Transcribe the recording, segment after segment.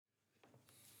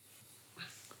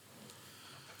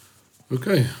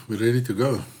Okay, we're ready to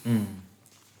go.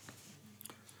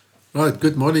 Right,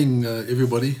 good morning,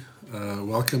 everybody.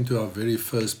 Welcome to our very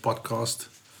first podcast.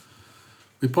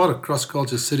 We're part of Cross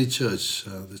Culture City Church.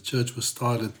 The church was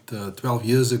started 12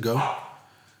 years ago.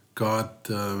 God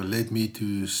led me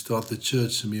to start the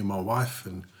church, me and my wife,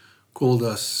 and called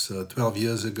us 12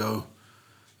 years ago.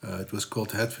 It was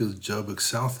called Hatfield Joburg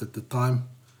South at the time.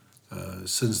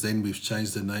 Since then, we've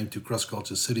changed the name to Cross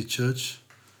Culture City Church.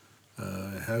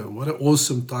 What an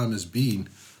awesome time has been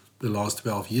the last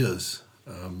 12 years.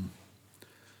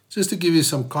 Just to give you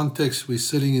some context, we're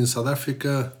sitting in South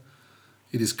Africa.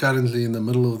 It is currently in the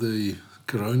middle of the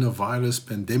coronavirus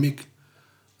pandemic.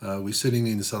 We're sitting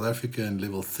in South Africa in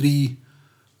level 3,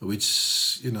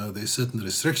 which, there's certain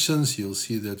restrictions. You'll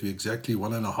see that we're exactly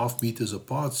 1.5 meters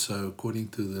apart. So according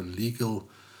to the legal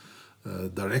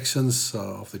directions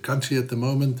of the country at the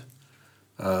moment.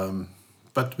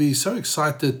 But we're so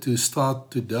excited to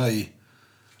start today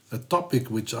a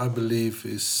topic which I believe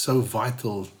is so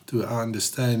vital to our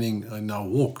understanding and our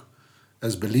walk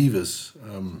as believers.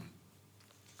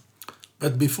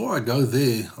 But before I go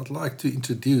there, I'd like to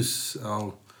introduce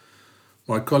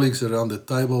my colleagues around the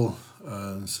table.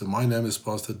 So my name is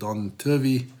Pastor Don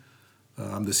Turvey.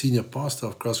 I'm the senior pastor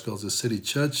of Cross Culture City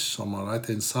Church. On my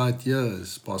right-hand side here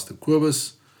is Pastor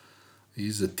Kobus.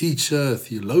 He's a teacher, a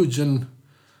theologian.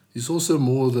 He's also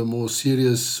the more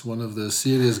serious, one of the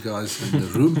serious guys in the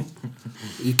room.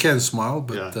 He can smile,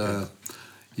 but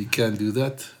he can't do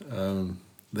that.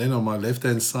 Then on my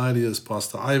left-hand side here is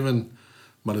Pastor Ivan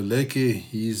Maluleke.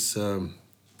 He's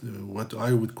what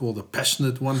I would call the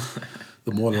passionate one,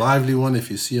 the more lively one,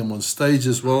 if you see him on stage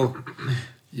as well.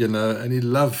 And he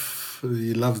loves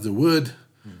the word.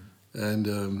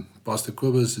 And Pastor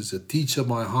Kobus is a teacher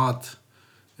by heart.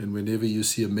 And whenever you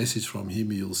see a message from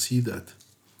him, you'll see that.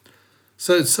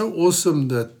 So it's so awesome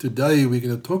that today we're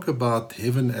going to talk about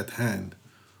heaven at hand,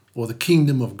 or the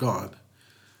kingdom of God.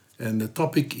 And the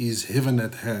topic is heaven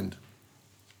at hand.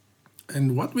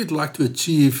 And what we'd like to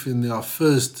achieve in our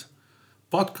first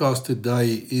podcast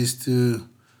today is to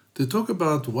talk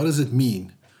about what does it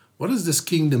mean? What does this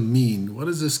kingdom mean? What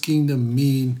does this kingdom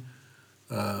mean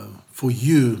for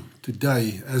you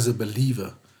today as a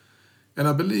believer? And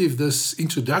I believe this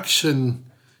introduction,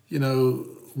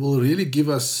 will really give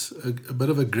us a bit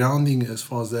of a grounding as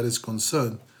far as that is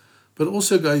concerned. But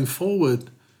also going forward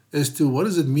as to what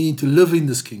does it mean to live in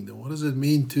this kingdom? What does it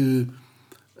mean to,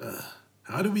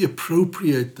 how do we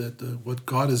appropriate that what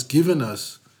God has given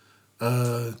us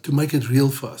to make it real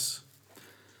for us?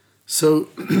 So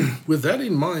with that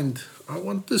in mind, I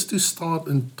want us to start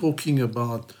in talking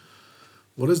about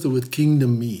what does the word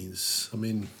kingdom means. I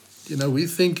mean, we're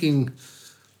thinking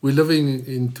we're living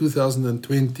in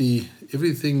 2020.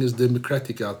 Everything is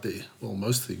democratic out there. Well,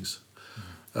 most things.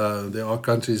 There are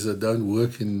countries that don't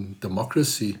work in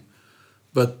democracy.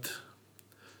 But,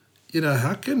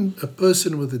 how can a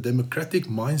person with a democratic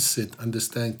mindset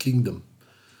understand kingdom?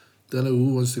 Don't know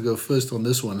who wants to go first on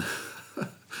this one.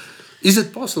 Is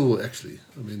it possible, actually?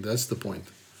 I mean, that's the point.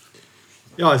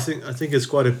 Yeah, I think it's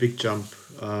quite a big jump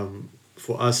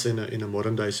for us in a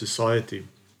modern day society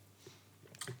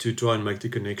to try and make the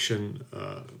connection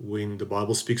when the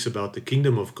Bible speaks about the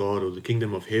kingdom of God or the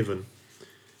kingdom of heaven,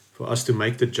 for us to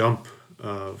make the jump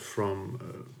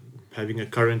from having a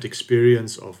current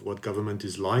experience of what government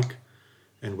is like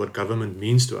and what government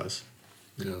means to us,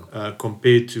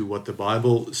 compared to what the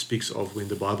Bible speaks of when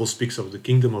the Bible speaks of the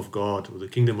kingdom of God or the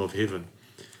kingdom of heaven.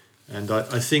 And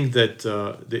I think that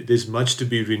there's much to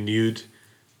be renewed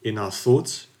in our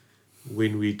thoughts.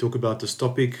 When we talk about this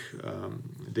topic,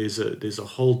 there's a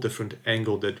whole different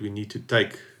angle that we need to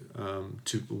take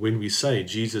to when we say,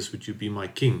 Jesus, would you be my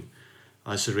king?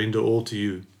 I surrender all to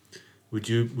you. Would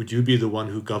you be the one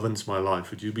who governs my life?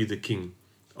 Would you be the king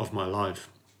of my life?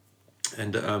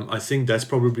 And I think that's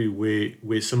probably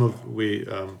where some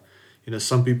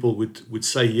people would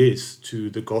say yes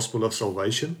to the gospel of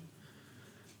salvation,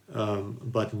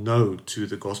 but no to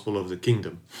the gospel of the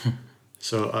kingdom.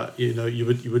 So you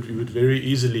would very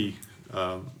easily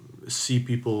see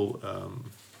people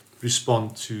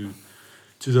respond to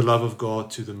the love of God,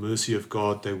 to the mercy of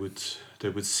God. They would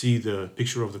see the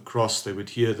picture of the cross. They would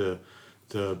hear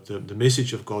the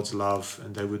message of God's love,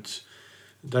 and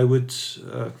they would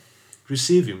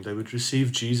receive Him. They would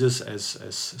receive Jesus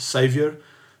as Savior.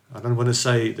 I don't want to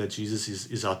say that Jesus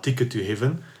is our ticket to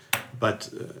heaven,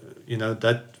 but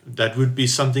that would be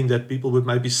something that people would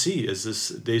maybe see as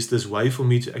there's this way for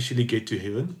me to actually get to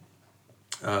heaven.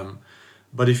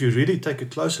 But if you really take a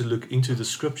closer look into the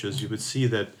scriptures, you would see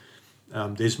that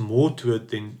there's more to it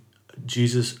than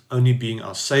Jesus only being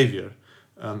our Savior.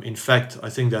 In fact, I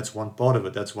think that's one part of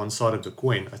it. That's one side of the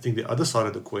coin. I think the other side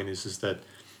of the coin is that,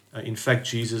 in fact,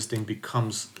 Jesus then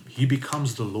becomes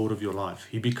the Lord of your life.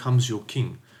 He becomes your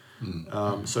King.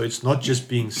 So it's not just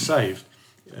being saved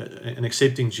and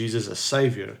accepting Jesus as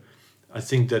Savior. I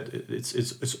think that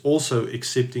it's also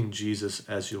accepting Jesus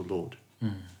as your Lord.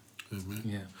 Amen.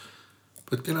 Yeah.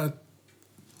 But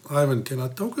Ivan, can I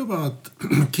talk about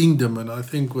kingdom? And I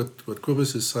think what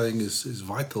Kobus is saying is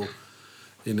vital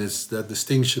in that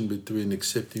distinction between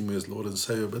accepting me as Lord and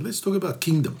Savior. But let's talk about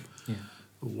kingdom. Yeah.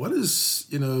 What is,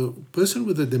 person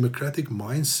with a democratic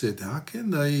mindset, how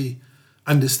can they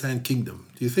understand kingdom?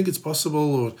 Do you think it's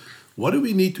possible, or what do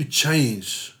we need to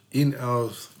change in our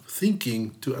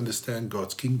thinking to understand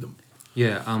God's kingdom?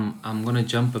 Yeah, I'm going to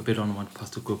jump a bit on what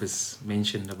Pastor Kobus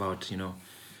mentioned about,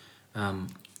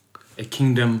 a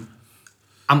kingdom.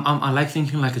 I like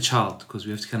thinking like a child, because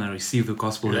we have to kind of receive the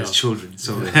gospel as children.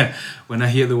 So when I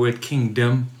hear the word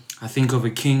kingdom, I think of a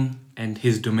king and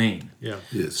his domain. Yeah.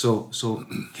 Yes. So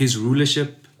his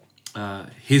rulership,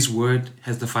 his word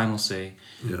has the final say.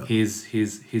 Yeah.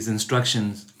 His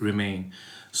instructions remain.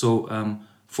 So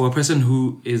for a person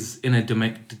who is in a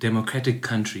democratic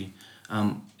country,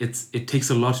 it takes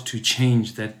a lot to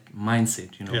change that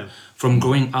mindset. From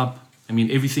growing up, I mean,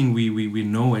 everything we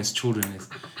know as children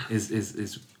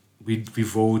is we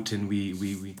vote, and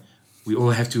we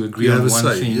all have to agree on one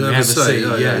thing. You have a say.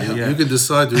 Yeah. You can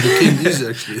decide who the king is,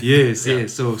 actually.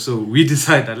 Yes. So we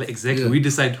decide exactly. We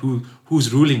decide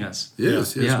who's ruling us.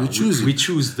 Yes. We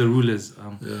choose the rulers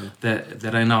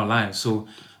that are in our lives. So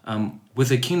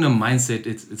with a kingdom mindset,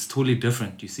 it's totally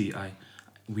different. You see,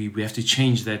 we have to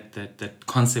change that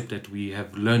concept that we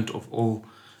have learned of all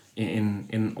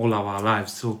in all of our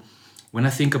lives. So when I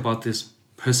think about this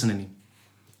personally,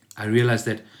 I realize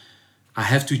that I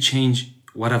have to change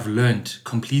what I've learned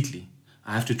completely.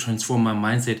 I have to transform my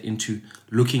mindset into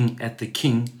looking at the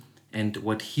King and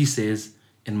what he says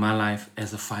in my life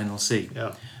as a final say.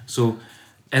 Yeah. So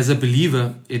as a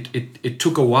believer, it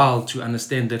took a while to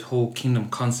understand that whole kingdom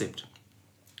concept.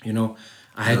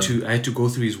 I had to go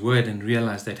through his word and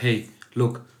realize that, hey,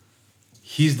 look,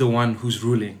 he's the one who's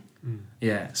ruling.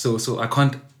 Yeah. So I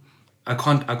can't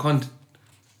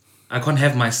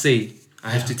have my say. I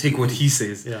have to take what he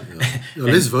says.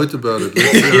 Let's vote about it.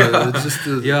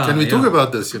 Can we talk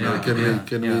about this?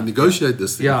 Can we negotiate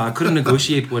this thing? I couldn't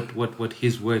negotiate what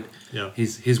his word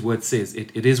his word says.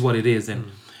 It is what it is,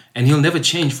 and he'll never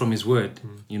change from his word.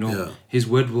 His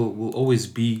word will always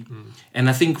be. And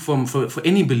I think for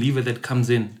any believer that comes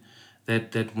in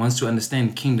that wants to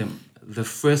understand kingdom, the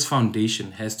first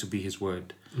foundation has to be his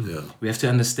word. We have to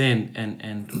understand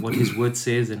and what his word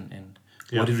says and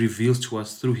what it reveals to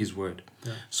us through his word.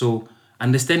 So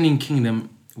understanding kingdom,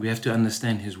 we have to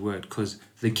understand his word, because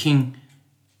the king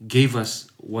gave us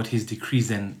what his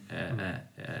decrees and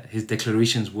his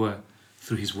declarations were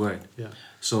through his word.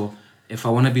 So if I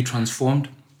want to be transformed,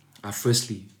 I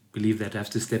firstly believe that I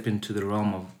have to step into the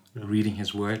realm of reading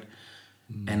his word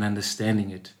and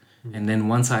understanding it. And then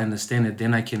once I understand it,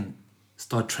 then I can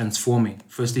start transforming.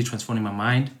 Firstly, transforming my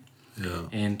mind.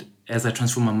 And as I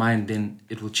transform my mind, then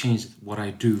it will change what I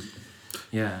do.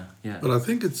 But I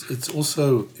think it's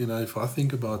also, if I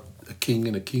think about a king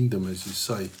and a kingdom, as you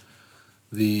say,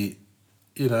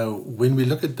 when we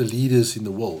look at the leaders in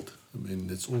the world, I mean,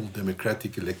 it's all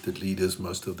democratic elected leaders,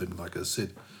 most of them, like I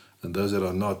said, and those that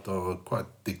are not are quite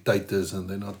dictators, and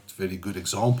they're not very good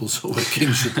examples of what a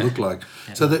king should look like.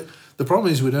 So the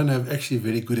problem is we don't have actually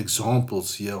very good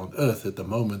examples here on earth at the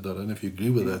moment. I don't know if you agree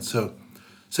with that.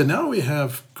 So now we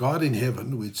have God in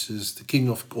heaven, which is the King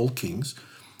of all kings,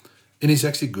 and he's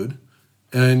actually good.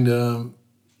 And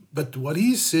but what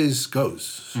he says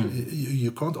goes.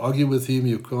 You can't argue with him.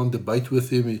 You can't debate with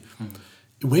him.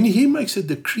 When he makes a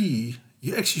decree,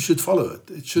 you actually should follow it.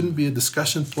 It shouldn't be a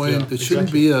discussion point. It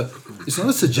shouldn't be it's not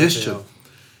a suggestion.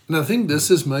 And I think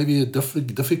this is maybe a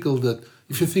difficult that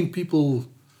if you think people,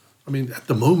 I mean, at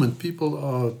the moment, people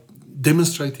are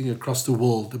demonstrating across the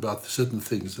world about certain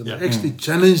things and actually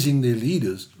challenging their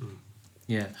leaders.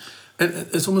 And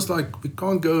it's almost like we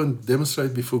can't go and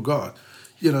demonstrate before God,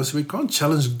 so we can't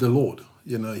challenge the Lord.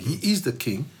 He is the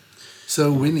King.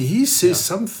 So when he says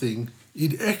something,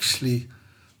 it actually,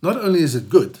 not only is it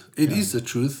good, it is the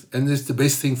truth, and it's the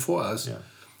best thing for us.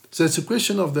 So it's a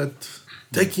question of that,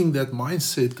 taking that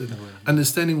mindset and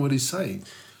understanding what he's saying.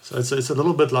 So it's a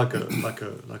little bit like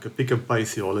a pick and pay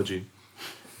theology.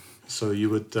 So you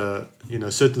would,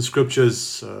 certain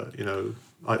scriptures,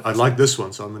 I like this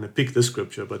one, so I'm going to pick this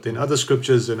scripture. But then other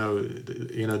scriptures,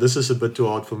 this is a bit too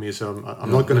hard for me, so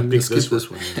I'm not going to pick this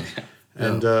one.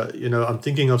 And I'm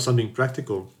thinking of something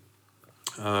practical.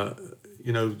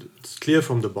 it's clear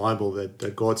from the Bible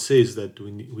that God says that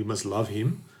we must love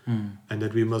Him, and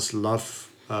that we must love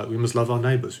our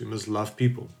neighbors. We must love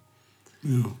people.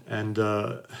 Yeah. And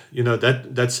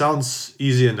that sounds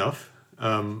easy enough,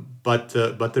 but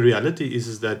the reality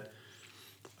is that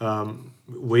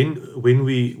when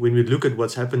we look at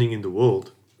what's happening in the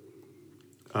world,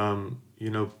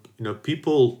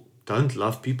 people don't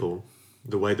love people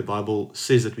the way the Bible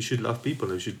says that we should love people.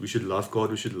 We should love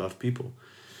God. We should love people.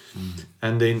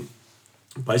 And then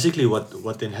basically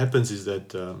what then happens is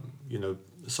that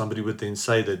somebody would then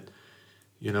say that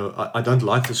I don't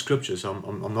like the scripture, so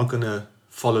I'm not going to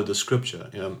follow the scripture.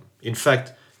 In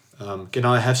fact, can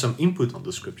I have some input on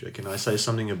the scripture? Can I say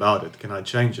something about it? Can I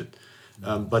change it?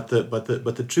 But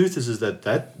the truth is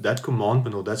that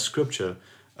commandment or that scripture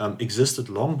existed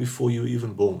long before you were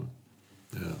even born.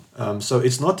 Yeah. So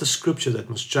it's not the scripture that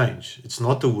must change. It's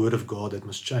not the word of God that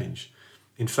must change.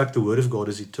 In fact, the word of God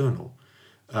is eternal.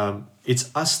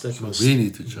 It's us that must. We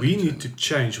need to change. We need to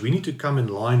change. We need to come in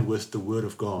line with the word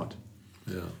of God.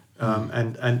 Yeah.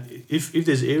 And if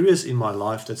there's areas in my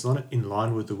life that's not in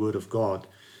line with the word of God,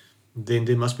 then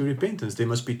there must be repentance. There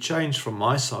must be change from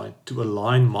my side to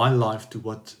align my life to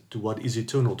what is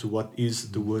eternal, to what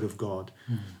is the word of God.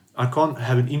 I can't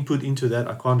have an input into that.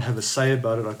 I can't have a say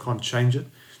about it. I can't change it.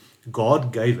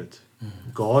 God gave it.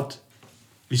 God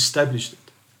established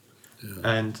it.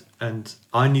 Yeah. And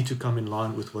I need to come in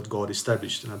line with what God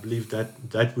established. And I believe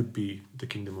that would be the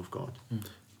kingdom of God.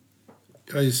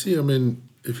 Yeah, you see,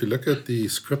 if you look at the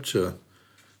scripture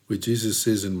where Jesus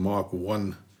says in Mark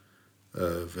 1,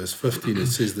 verse 15, it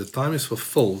says, "The time is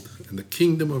fulfilled and the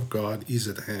kingdom of God is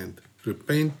at hand.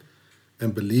 Repent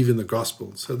and believe in the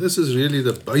gospel." So this is really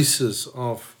the basis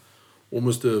of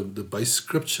almost the base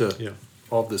scripture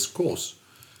of this course,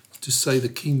 to say the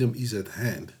kingdom is at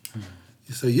hand.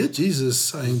 So here Jesus is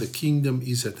saying the kingdom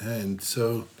is at hand.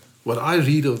 So what I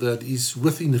read of that is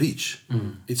within reach.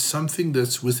 It's something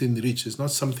that's within reach. It's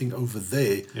not something over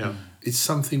there. It's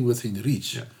something within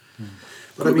reach.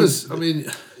 But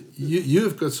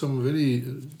you've got some very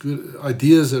good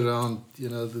ideas around,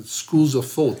 the schools of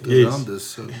thought around this.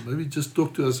 So maybe just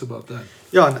talk to us about that.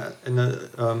 Yeah, and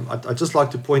I'd just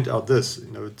like to point out this.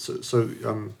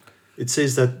 It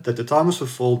says that the time is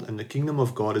fulfilled and the kingdom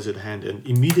of God is at hand, and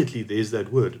immediately there's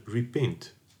that word,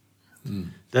 repent.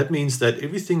 That means that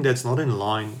everything that's not in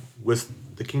line with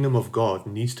the kingdom of God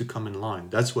needs to come in line.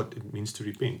 That's what it means to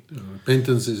repent.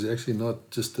 Repentance is actually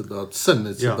not just about sin,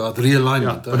 it's about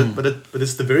realignment. But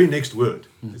it's the very next word.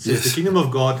 It says the kingdom of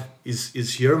God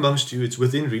is here amongst you, it's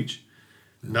within reach.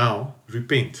 Now,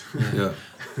 repent.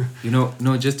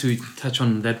 Just to touch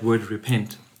on that word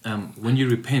repent, when you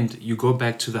repent, you go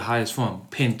back to the highest form.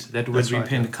 Pent, that word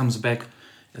repent comes back,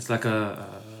 it's like a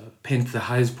pent, the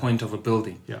highest point of a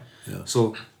building.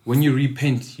 So when you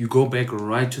repent, you go back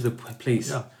right to the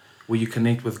place where you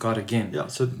connect with God again.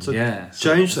 Change the way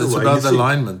you think. It's about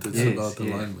alignment. It's about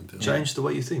alignment. Change the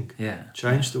way you think.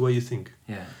 Change the way you think.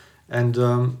 Yeah. And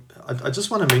I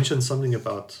just want to mention something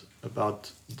about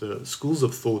the schools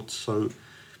of thought. So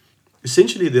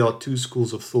essentially there are two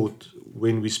schools of thought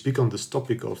when we speak on this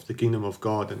topic of the kingdom of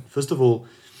God. And first of all,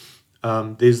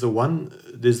 there's the one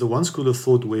school of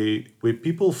thought where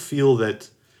people feel that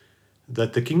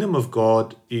the kingdom of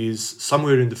God is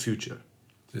somewhere in the future.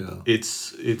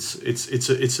 It's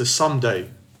a someday.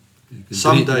 You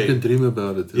can dream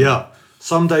about it.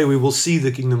 Someday we will see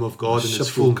the kingdom of God in its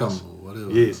fullness. Come or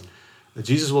whatever. Yes.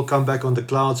 Jesus will come back on the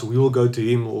clouds, we will go to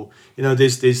him, or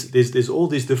there's all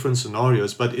these different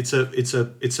scenarios, but it's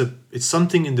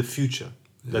something in the future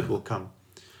that will come.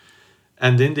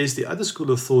 And then there's the other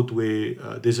school of thought where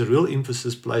there's a real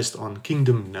emphasis placed on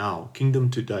kingdom now, kingdom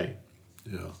today.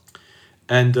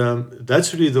 And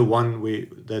that's really the one way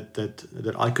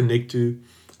that I connect to.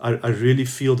 I really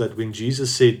feel that when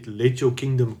Jesus said, "Let your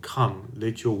kingdom come,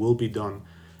 let your will be done,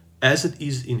 as it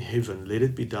is in heaven, let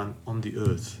it be done on the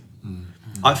earth."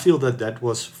 I feel that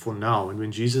was for now. And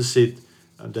when Jesus said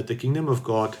that the kingdom of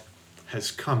God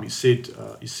has come, he said,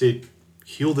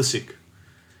 heal the sick,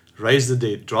 raise the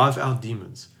dead, drive out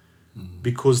demons,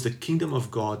 because the kingdom of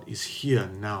God is here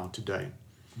now today.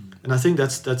 And I think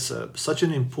that's such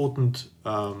an important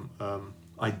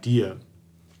idea,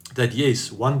 that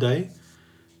yes, one day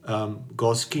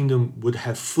God's kingdom would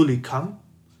have fully come.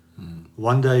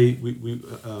 One day we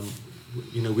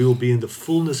will be in the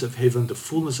fullness of heaven, the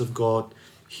fullness of God.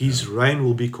 His reign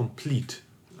will be complete.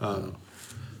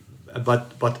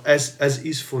 But as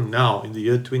is for now, in the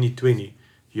year 2020,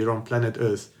 here on planet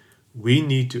Earth, we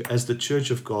need to, as the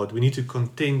church of God, we need to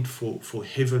contend for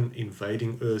heaven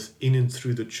invading earth in and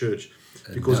through the church.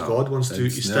 Because God wants to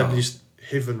establish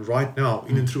heaven right now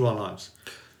in and through our lives.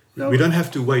 Yeah, we don't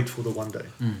have to wait for the one day.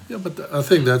 Yeah, but I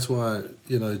think that's why,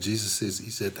 Jesus says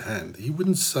He's at hand. He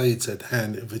wouldn't say it's at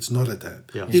hand if it's not at hand.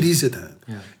 Yeah. It is at hand.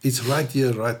 Yeah. It's right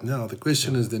here, right now. The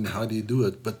question is then, how do you do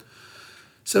it? But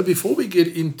so before we get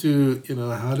into,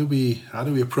 how do we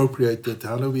appropriate it?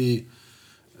 How do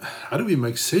we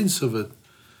make sense of it?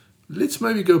 Let's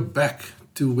maybe go back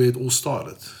to where it all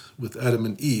started with Adam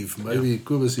and Eve. Maybe,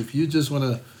 Kobus, if you just want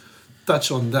to touch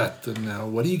on that and now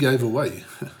what He gave away.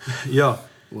 Yeah.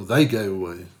 Or they gave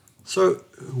away. So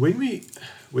when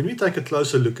we take a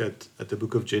closer look at the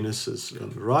book of Genesis,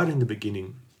 right in the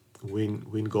beginning,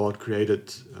 when God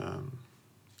created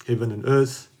heaven and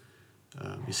earth,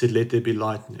 He said, "Let there be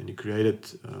light," and He created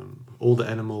all the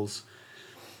animals.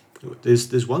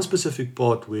 There's one specific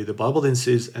part where the Bible then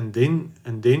says, and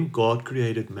then God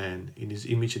created man in His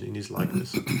image and in His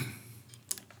likeness.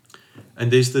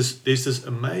 And there's this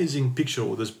amazing picture,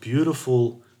 or this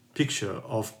beautiful picture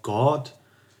of God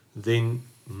then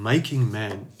making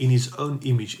man in His own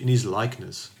image, in His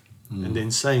likeness, and then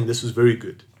saying this was very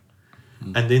good.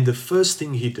 And then the first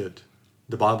thing He did,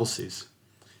 the Bible says,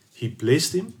 He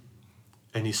blessed him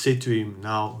and He said to him,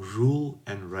 "Now rule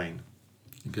and reign."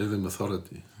 He gave him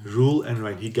authority. Rule and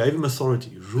reign. He gave him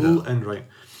authority, rule and reign.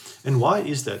 And why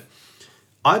is that?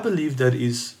 I believe that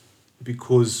is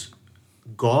because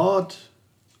God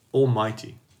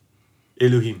Almighty,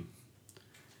 Elohim,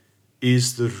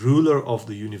 is the ruler of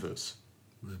the universe.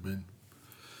 Amen.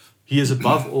 He is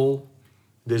above all.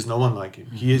 There's no one like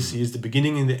Him. He is the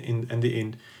beginning and the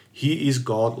end. He is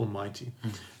God Almighty.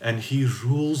 And He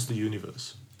rules the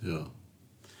universe. Yeah.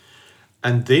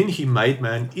 And then He made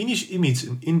man in His image,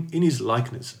 in His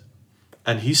likeness.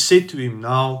 And He said to him,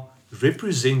 "Now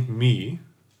represent me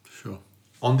Sure.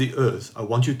 on the earth. I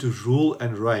want you to rule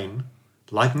and reign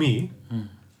like me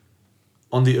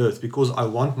on the earth, because I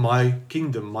want my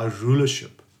kingdom, my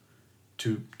rulership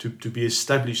to be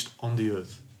established on the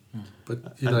earth." But,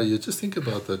 you just think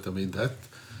about that. I mean,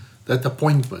 that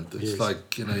appointment, it's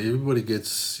like, everybody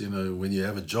gets, when you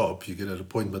have a job, you get an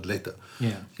appointment letter.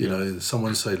 Yeah.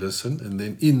 Someone say, listen, and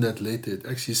then in that letter, it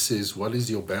actually says, what is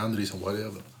your boundaries and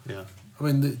whatever. Yeah. I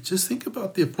mean, just think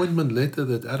about the appointment letter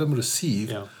that Adam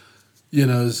received. Yeah.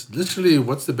 It's literally,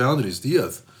 what's the boundaries? The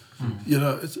earth.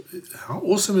 How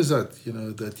awesome is that?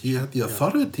 That he had the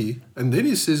authority, and then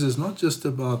he says it's not just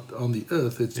about on the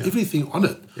earth; it's everything on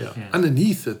it,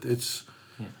 underneath it. It's.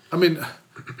 I mean,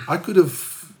 I could have,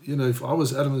 if I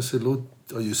was Adam and said, "Lord,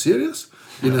 are you serious?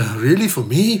 Really for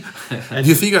me? Do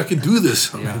you think I can do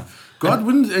this?" I mean, God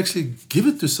wouldn't actually give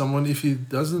it to someone if He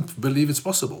doesn't believe it's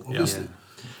possible. Obviously.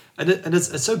 And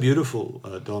it's so beautiful,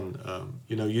 Don.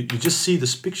 You just see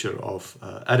this picture of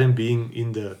Adam being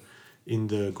in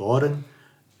the garden,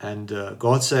 and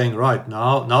God saying, "Right,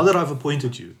 now that I've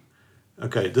appointed you,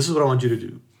 okay, this is what I want you to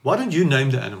do. Why don't you name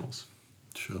the animals?"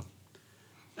 Sure.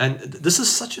 And this is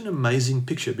such an amazing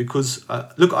picture because,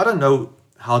 look, I don't know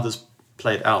how this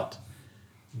played out.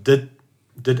 Did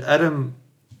Adam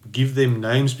give them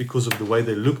names because of the way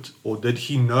they looked, or did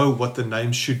he know what the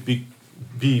names should be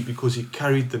because he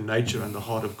carried the nature and the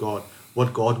heart of God?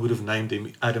 What God would have named them,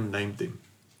 Adam named them.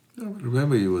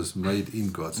 Remember, he was made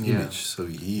in God's image, so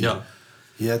he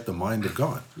had the mind of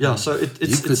God. Yeah, so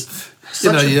it's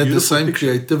he had the same picture.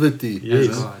 creativity.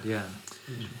 Yes. God, yeah.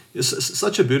 It's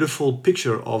such a beautiful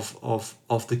picture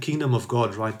of the kingdom of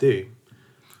God right there.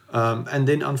 And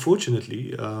then,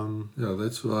 unfortunately,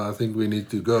 that's why I think we need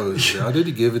to go. How did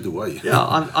He give it away?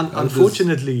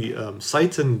 Unfortunately,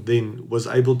 Satan then was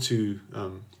able to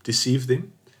deceive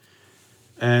them,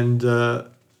 and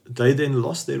they then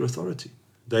lost their authority.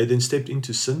 They then stepped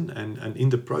into sin, and in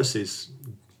the process,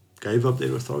 gave up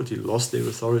their authority, lost their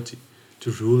authority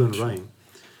to rule and reign.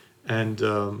 And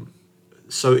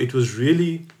so it was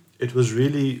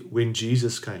really when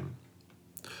Jesus came.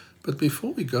 But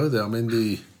before we go there, I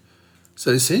mean,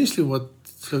 so essentially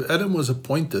so Adam was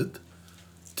appointed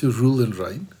to rule and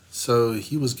reign. So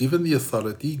he was given the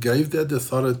authority, gave that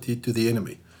authority to the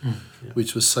enemy,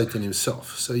 which was Satan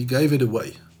himself. So he gave it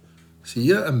away. So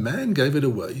a man gave it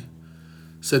away.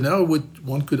 So now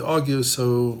one could argue,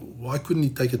 so why couldn't he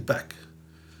take it back?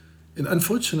 And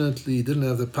unfortunately, he didn't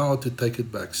have the power to take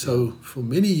it back. So for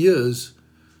many years,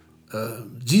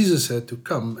 Jesus had to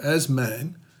come as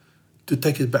man to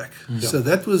take it back. So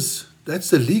that's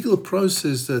the legal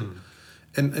process that,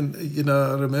 and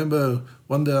I remember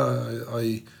one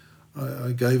day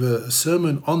I gave a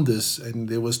sermon on this, and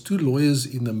there was 2 lawyers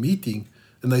in the meeting,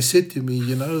 and they said to me,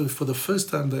 for the first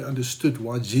time they understood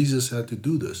why Jesus had to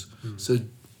do this. So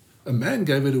a man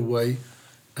gave it away,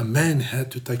 a man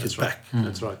had to take it back.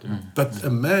 That's right. Yeah. But a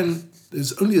man,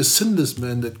 there's only a sinless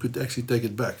man that could actually take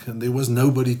it back, and there was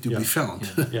nobody to be found.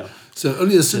 Yeah. So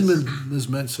only a sinless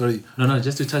man, sorry. No,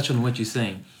 just to touch on what you're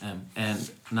saying.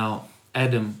 And now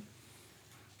Adam,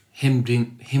 him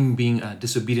being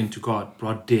disobedient to God,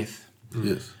 brought death.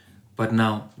 Yes. But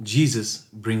now Jesus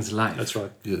brings life. That's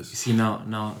right. You Yes. see,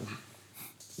 now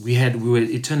we were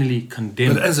eternally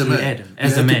condemned But as a through man. Adam.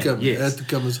 As a man, He yes. had to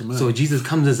come as a man. So Jesus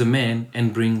comes as a man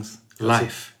and brings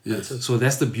life. Yes. So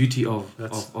that's the beauty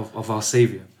of our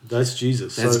Savior. That's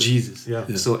Jesus. That's So, Jesus. Yeah.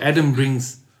 Yeah. So Adam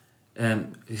brings,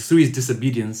 through his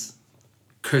disobedience,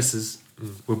 curses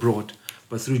were brought.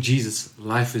 But through Jesus,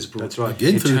 life is brought. That's right.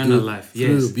 Again, Eternal life.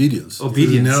 through Yes. obedience.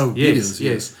 Obedience. Through now obedience.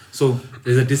 Yes. So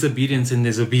there's a disobedience and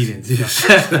there's obedience.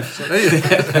 Hey,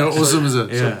 how awesome is that?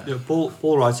 Yeah. Yeah,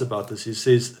 Paul writes about this. He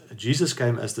says Jesus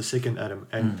came as the second Adam,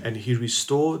 and he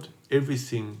restored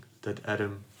everything that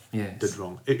Adam Yes. did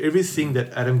wrong. Everything that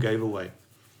Adam gave away,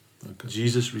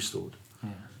 Jesus restored.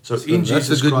 So, So in that's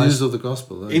Jesus the good Christ, news of the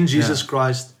gospel. Eh? in Jesus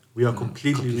Christ, we are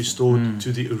completely restored to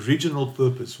the original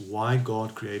purpose why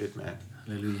God created man.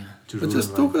 Hallelujah. To But rule just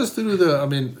and talk reign. us through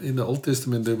in the Old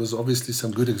Testament, there was obviously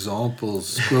some good examples,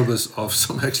 Scribes, of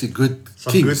some actually good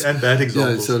Some kings. good and bad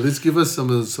examples. Yeah, so let's give us some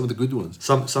of the good ones.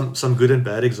 Some good and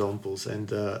bad examples,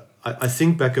 and I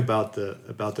think back about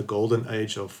the golden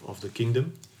age of the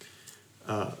kingdom.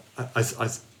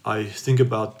 I think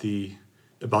about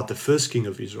the first king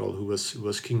of Israel, who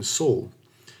was King Saul,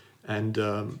 and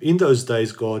in those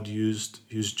days God used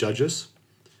judges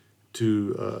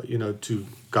to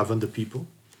govern the people,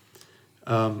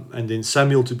 and then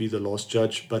Samuel to be the last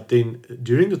judge. But then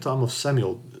during the time of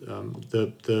Samuel,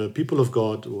 the people of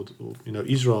God, or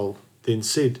Israel, then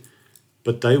said,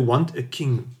 but they want a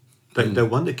king. They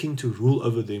want a king to rule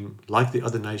over them like the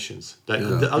other nations.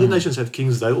 The other nations have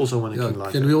kings. They also want a king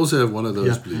like Can that. we also have one of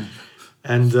those, Yeah. please?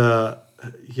 And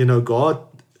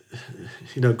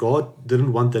God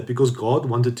didn't want that, because God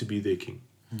wanted to be their king.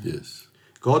 Yes.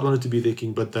 God wanted to be their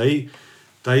king, but they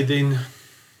then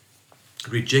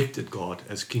rejected God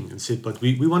as king and said, but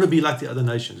we want to be like the other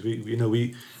nations.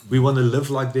 We want to live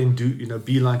like them,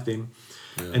 be like them.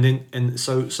 Yeah. And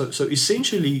so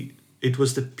essentially it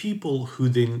was the people who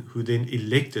then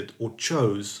elected or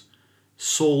chose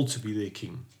Saul to be their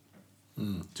king,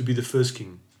 to be the first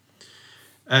king.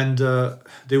 And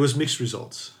there was mixed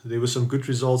results. There were some good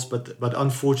results, but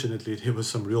unfortunately there were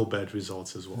some real bad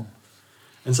results as well.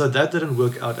 And so that didn't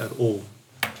work out at all.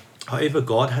 However,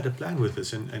 God had a plan with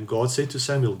this, and God said to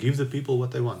Samuel, give the people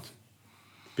what they want.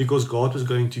 Because God was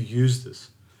going to use this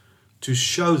to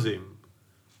show them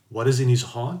what is in his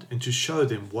heart and to show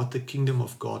them what the kingdom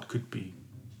of God could be.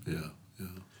 Yeah.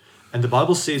 And the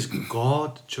Bible says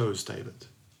God chose David.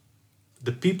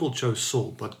 The people chose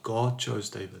Saul, but God chose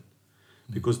David.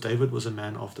 Because David was a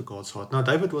man after God's heart. Now,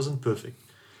 David wasn't perfect.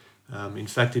 In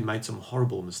fact, he made some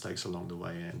horrible mistakes along the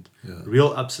way, and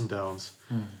real ups and downs.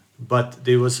 But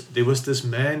there was this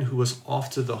man who was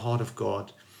after the heart of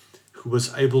God, who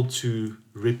was able to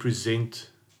represent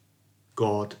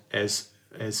God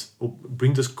or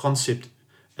bring this concept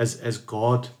as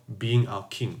God being our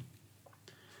king.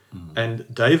 And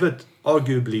David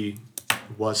arguably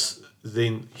was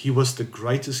the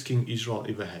greatest king Israel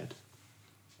ever had.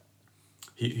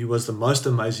 He was the most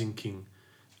amazing king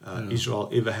Israel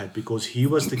ever had, because he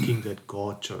was the king that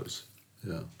God chose.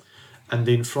 Yeah. And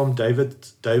then from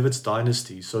David's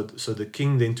dynasty, so the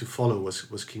king then to follow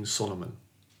was King Solomon.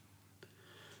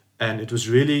 And it was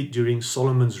really during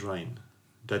Solomon's reign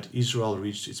that Israel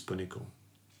reached its pinnacle.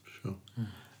 Sure.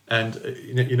 And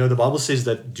the Bible says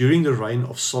that during the reign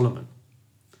of Solomon,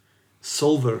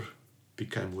 silver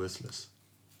became worthless.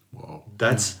 Wow.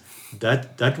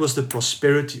 That was the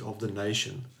prosperity of the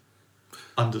nation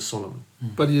under Solomon.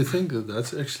 But you think that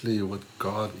that's actually what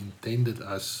God intended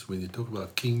us, when you talk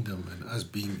about kingdom and us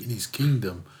being in his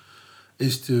kingdom,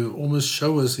 is to almost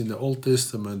show us in the Old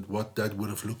Testament what that would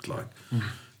have looked like.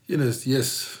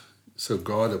 Yes, so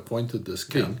God appointed this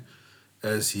king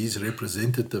as his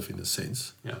representative in a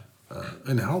sense. Yeah.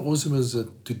 And how awesome is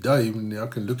it today when I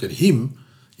can look at him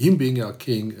being our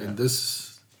king, and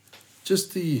this,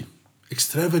 just the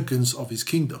extravagance of his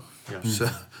kingdom. Yeah. So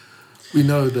we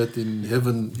know that in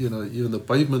heaven, even the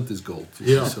pavement is gold.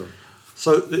 Yeah.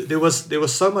 So there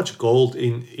was so much gold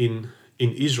in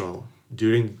Israel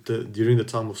during the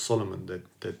time of Solomon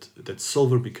that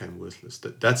silver became worthless.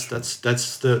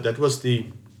 That was the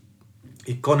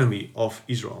economy of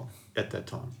Israel at that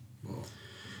time. Wow.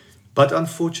 But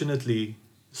unfortunately,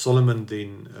 Solomon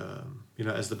then,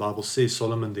 as the Bible says,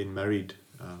 Solomon then married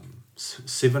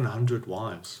 700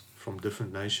 wives from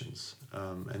different nations.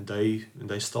 and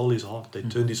they stole his heart. They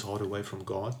turned his heart away from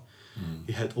God.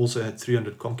 He also had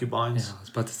 300 concubines. Yeah, I was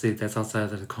about to say that's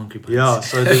outside of the concubines. Yeah,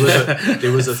 so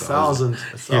there was a thousand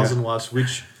wives,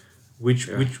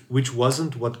 which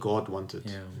wasn't what God wanted.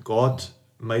 Yeah. God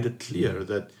made it clear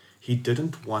that He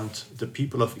didn't want the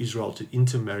people of Israel to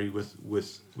intermarry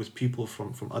with people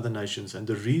from other nations. And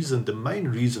the main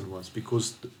reason was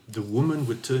because the woman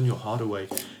would turn your heart away,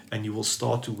 and you will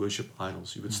start to worship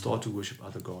idols. You would start to worship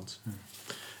other gods.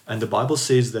 And the Bible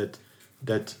says that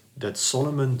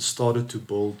Solomon started to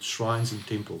build shrines and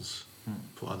temples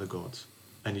for other gods,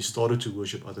 and he started to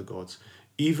worship other gods,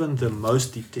 even the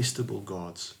most detestable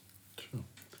gods,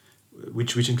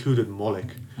 which included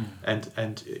Molech.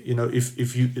 And you know,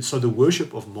 so the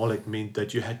worship of Molech meant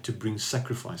that you had to bring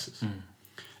sacrifices,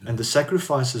 and the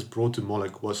sacrifices brought to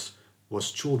Molech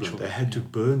was children. They had to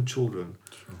burn children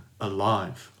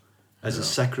alive as a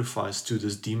sacrifice to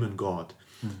this demon god.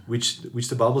 Which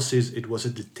the Bible says it was a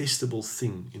detestable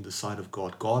thing in the sight of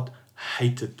God. God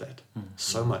hated that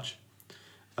so much,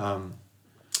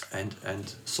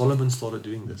 and Solomon started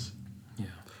doing this.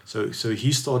 Yeah. So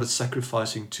he started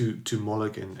sacrificing to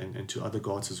Moloch and to other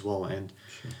gods as well,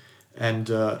 and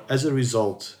as a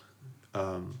result,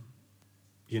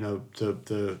 you know,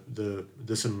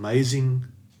 this amazing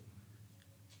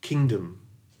kingdom,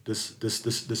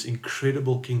 this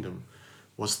incredible kingdom,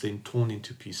 was then torn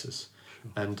into pieces.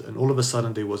 And all of a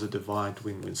sudden there was a divide.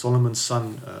 When Solomon's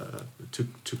son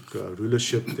took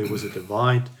rulership, there was a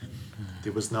divide.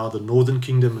 There was now the northern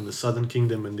kingdom and the southern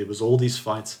kingdom, and there was all these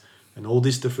fights, and all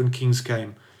these different kings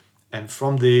came. And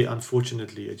from there,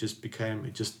 unfortunately, it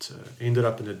just ended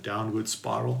up in a downward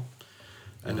spiral.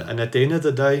 And at the end of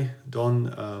the day,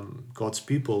 God's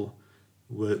people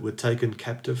were taken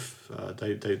captive.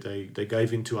 They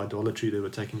gave into idolatry. They were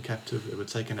taken captive. They were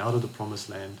taken out of the promised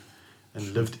land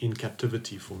and lived in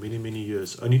captivity for many, many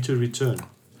years, only to return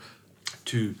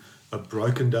to a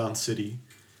broken down city,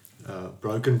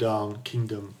 broken down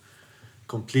kingdom,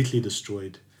 completely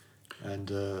destroyed.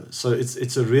 And so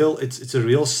it's a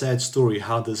real sad story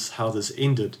how this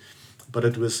ended, but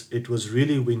it was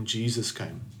really when Jesus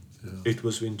came. Yeah. It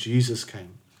was when Jesus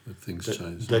came that things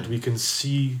changed. That we can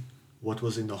see what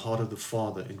was in the heart of the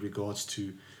Father in regards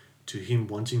to him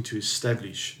wanting to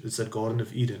establish. It's that Garden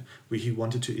of Eden where he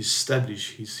wanted to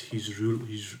establish his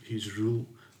rule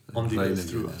on the earth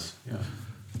through us.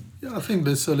 Yeah, I think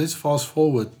let's fast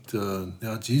forward.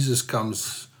 Now Jesus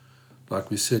comes, like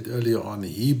we said earlier on.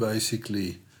 He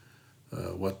basically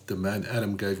what the man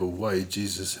Adam gave away,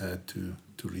 Jesus had to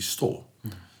restore.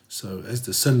 So as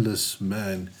the sinless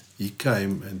man, he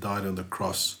came and died on the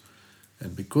cross,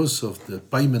 and because of the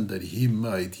payment that he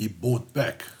made, he bought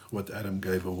back what Adam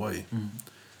gave away.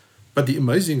 But the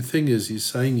amazing thing is, he's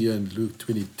saying here in Luke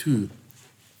 22,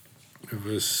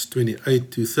 verse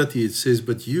 28 to 30, it says,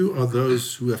 "But you are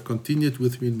those who have continued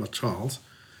with me in my trials,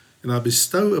 and I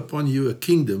bestow upon you a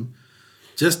kingdom,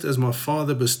 just as my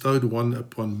Father bestowed one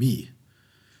upon me,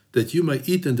 that you may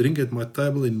eat and drink at my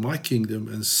table in my kingdom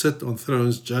and sit on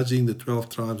thrones judging the 12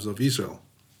 tribes of Israel."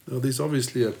 Now there's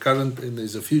obviously a current and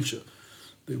there's a future.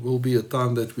 There will be a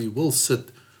time that we will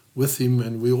sit with him,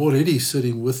 and we're already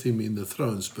sitting with him in the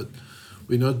thrones, but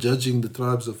we're not judging the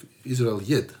tribes of Israel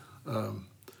yet.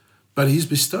 But he's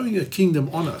bestowing a kingdom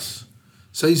on us.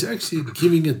 So he's actually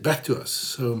giving it back to us.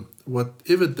 So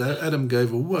whatever Adam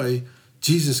gave away,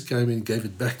 Jesus came and gave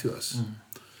it back to us.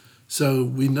 So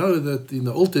we know that in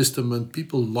the Old Testament,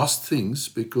 people lost things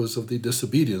because of their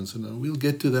disobedience. And we'll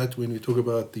get to that when we talk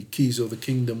about the keys of the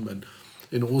kingdom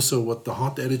and also what the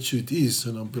heart attitude is.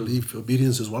 And I believe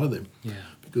obedience is one of them. Yeah.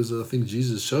 Because I think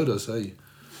Jesus showed us,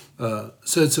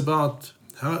 so it's about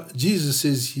how Jesus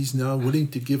says he's now willing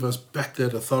to give us back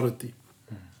that authority.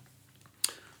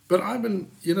 But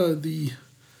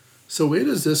so where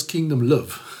does this kingdom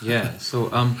live? Yeah, so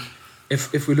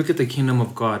if we look at the kingdom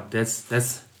of God,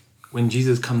 that's when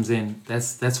Jesus comes in,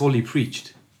 that's all he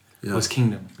preached was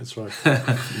kingdom. That's right.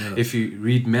 If you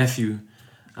read Matthew,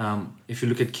 if you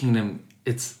look at kingdom,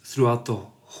 it's throughout the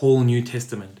whole New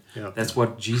Testament. Yeah. That's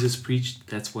what Jesus preached.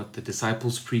 That's what the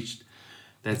disciples preached.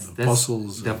 That's the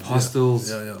apostles.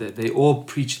 They all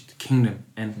preached kingdom.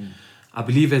 And I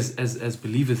believe as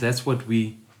believers, that's what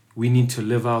we need to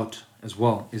live out as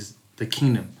well, is the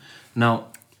kingdom. Now,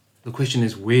 the question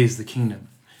is, where is the kingdom?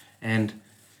 And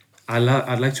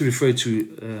I'd like to refer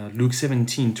to Luke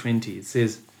 17:20. It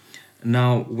says,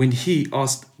 "Now when he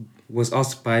was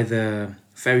asked by the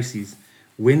Pharisees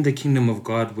when the kingdom of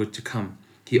God were to come,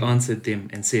 he answered them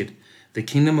and said, 'The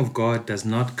kingdom of God does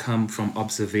not come from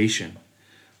observation,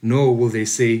 nor will they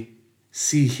say,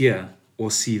 see here or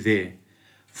see there.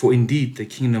 For indeed the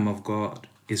kingdom of God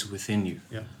is within you.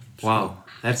 Yeah. Wow,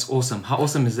 that's awesome. How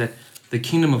awesome is that? The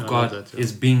kingdom of God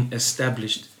is being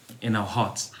established in our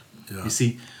hearts. Yeah. You see,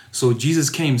 so Jesus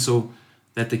came so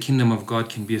that the kingdom of God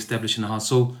can be established in our hearts.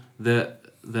 So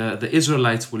the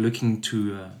Israelites were looking to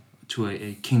a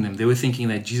kingdom. They were thinking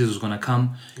that Jesus was going to come.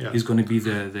 Yeah. He's going to be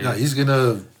the he's going to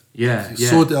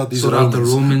sort out these the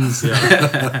Romans.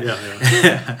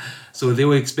 Yeah. So they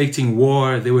were expecting war.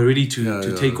 They were ready to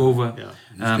take over. Yeah.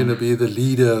 He's going to be the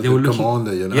leader,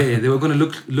 commander, you know. Yeah, they were going to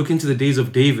look into the days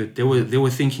of David. They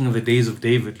were thinking of the days of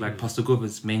David, like Pastor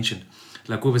Gobus mentioned.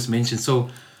 So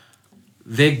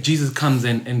there Jesus comes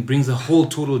and brings a whole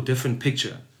total different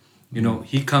picture. You know,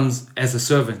 he comes as a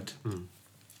servant.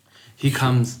 He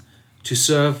comes to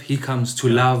serve. He comes to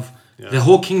love. Yeah. The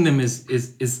whole kingdom is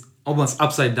almost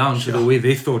upside down to the way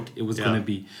they thought it was going to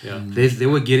be. Yeah. They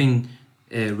were getting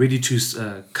ready to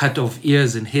cut off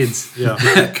ears and heads. Yeah.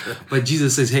 But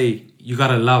Jesus says, "Hey, you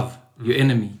gotta love your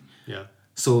enemy." Yeah.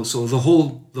 So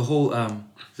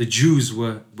the Jews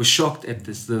were shocked at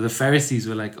this. The Pharisees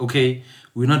were like, "Okay,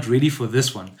 we're not ready for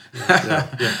this one."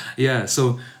 Yeah.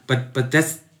 So, but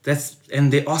that's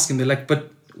and they ask him. They're like, "But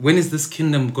when is this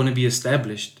kingdom going to be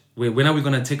established? When are we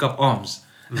going to take up arms?"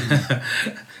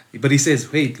 But he says,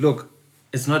 "Wait, look,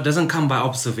 doesn't come by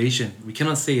observation. We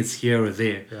cannot say it's here or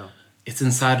there. Yeah. It's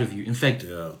inside of you. In fact,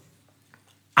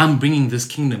 I'm bringing this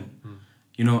kingdom.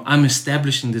 You know, I'm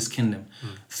establishing this kingdom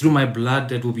through my blood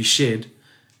that will be shed,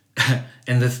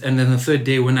 and then the third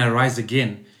day when I rise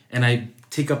again and I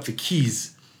take up the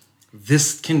keys,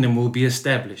 this kingdom will be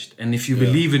established. And if you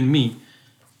believe in me,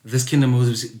 this kingdom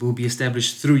will be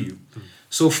established through you."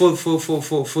 So for the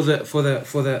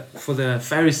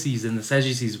Pharisees and the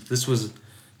Sadducees, this was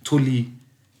totally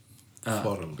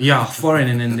foreign,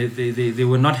 and they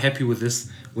were not happy with this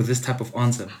type of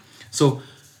answer. So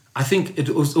I think it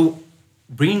was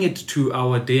bringing it to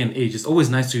our day and age. It's always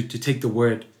nice to take the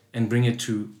word and bring it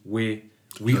to where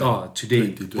we are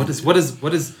today. What does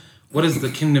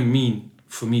the kingdom mean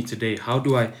for me today?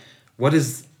 What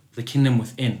is the kingdom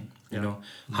within? You know,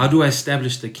 how do I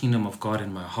establish the kingdom of God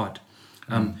in my heart?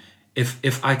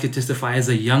 If I could testify as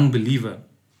a young believer,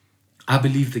 I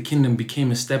believe the kingdom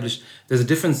became established. There's a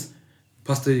difference.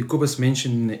 Pastor Kobus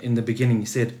mentioned in the beginning. He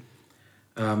said,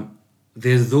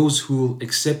 "There's those who will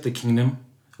accept the kingdom,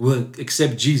 will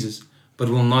accept Jesus, but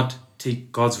will not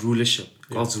take God's rulership,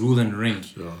 God's rule and reign."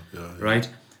 Right?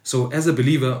 So as a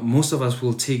believer, most of us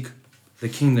will take the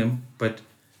kingdom, but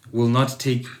will not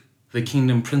take the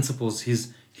kingdom principles,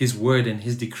 his word and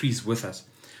his decrees with us.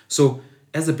 So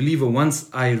as a believer, once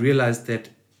I realized that,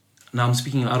 now I'm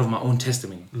speaking out of my own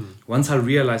testimony. Once I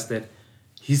realized that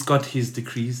he's got his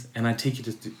decrees and I take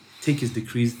his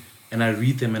decrees and I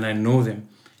read them and I know them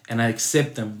and I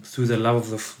accept them through the love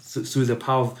through the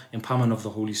power of empowerment of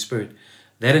the Holy Spirit,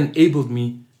 that enabled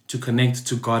me to connect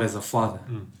to God as a father.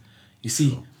 You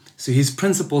see, so his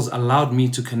principles allowed me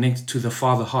to connect to the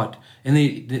Father heart, and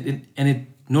it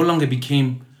no longer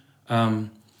became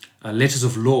letters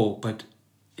of law, but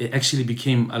it actually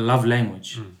became a love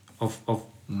language of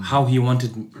how he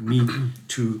wanted me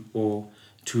to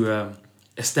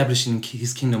establish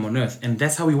his kingdom on earth. And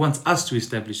that's how he wants us to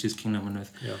establish his kingdom on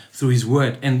earth, through his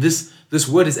word. And this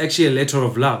word is actually a letter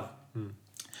of love.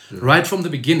 Right from the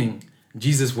beginning,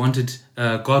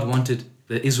 God wanted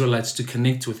the Israelites to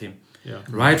connect with him.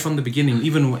 Right from the beginning,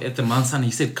 even at the Mount Sinai,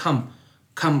 he said, come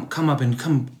up and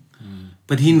come.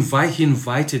 But he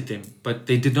invited them, but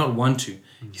they did not want to.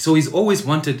 So he's always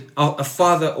wanted, a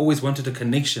father always wanted a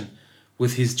connection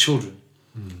with his children.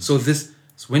 So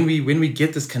when we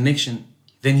get this connection,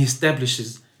 then he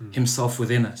establishes himself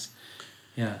within us.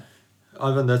 Yeah.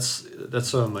 Ivan, that's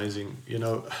so amazing. You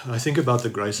know, I think about the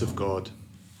grace of God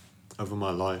over my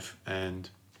life, and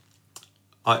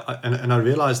I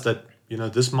realize that, you know,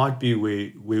 this might be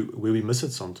where we miss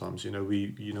it sometimes. You know,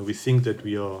 we think that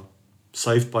we are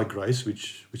saved by grace,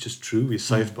 which is true. We're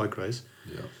saved by grace,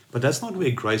 but that's not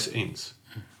where grace ends.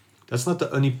 That's not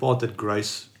the only part that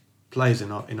grace plays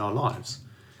in our lives.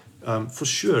 For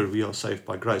sure, we are saved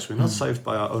by grace. We're not saved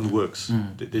by our own works.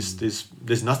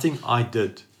 There's nothing I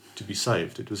did to be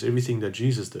saved. It was everything that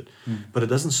Jesus did. But it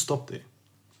doesn't stop there.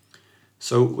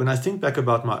 So when I think back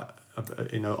about my,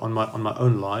 on my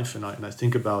own life, and I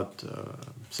think about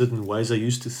certain ways I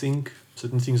used to think,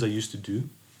 certain things I used to do,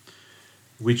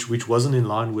 which wasn't in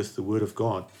line with the Word of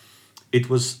God, it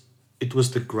was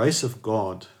the grace of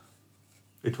God.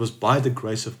 It was by the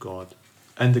grace of God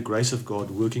and the grace of God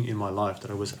working in my life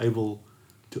that I was able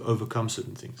to overcome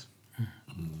certain things,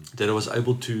 that I was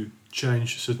able to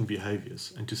change certain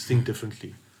behaviors and to think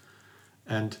differently.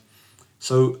 And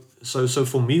So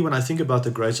for me, when I think about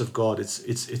the grace of God,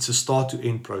 it's a start to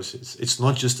end process. It's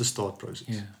not just a start process.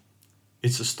 Yeah.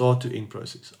 It's a start to end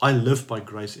process. I live by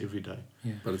grace every day.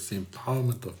 Yeah. But it's the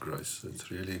empowerment of grace.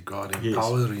 It's really God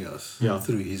empowering us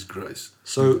through His grace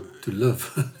to live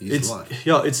His life.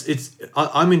 Yeah,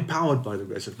 I'm empowered by the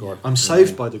grace of God. I'm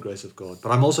saved by the grace of God,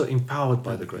 but I'm also empowered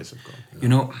by the grace of God. You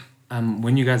know,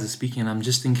 when you guys are speaking, I'm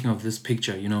just thinking of this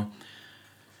picture, you know.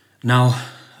 Now,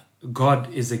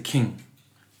 God is a king,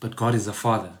 but God is a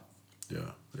father.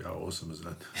 Yeah, how awesome is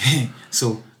that?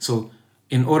 So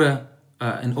in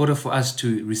order for us to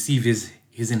receive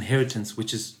his inheritance,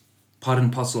 which is part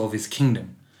and parcel of his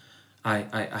kingdom,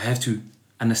 I have to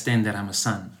understand that I'm a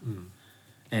son.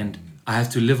 And I have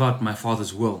to live out my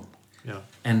father's will. Yeah.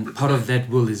 And part of that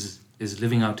will is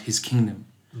living out his kingdom.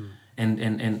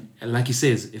 And like he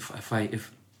says, if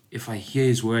I hear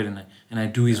his word and I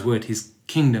do his word, his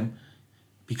kingdom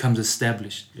becomes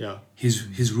established. Yeah.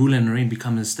 His rule and reign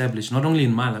becomes established, not only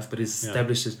in my life, but it's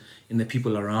established in the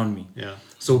people around me. Yeah.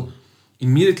 So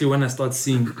immediately when I start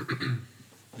seeing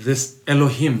this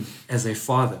Elohim as a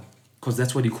father, because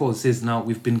that's what he calls, it says now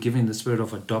we've been given the spirit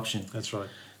of adoption. That's right.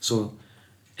 So,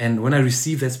 and when I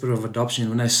receive that spirit of adoption,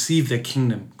 when I receive the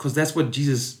kingdom, because that's what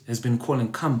Jesus has been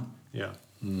calling, come. Yeah.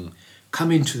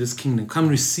 Come into this kingdom.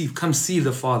 Come see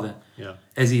the Father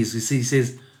as He is. He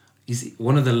says,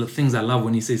 one of the things I love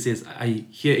when He says, I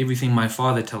hear everything my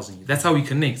Father tells me. That's how He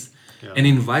connects. Yeah. And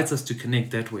He invites us to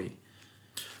connect that way.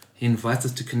 He invites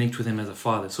us to connect with Him as a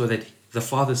Father so that the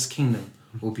Father's kingdom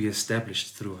will be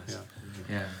established through us.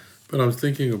 Yeah. But I'm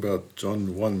thinking about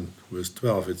John 1, verse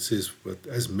 12. It says, but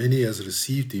as many as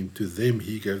received Him, to them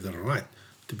He gave the right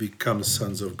to become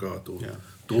sons of God or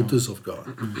daughters of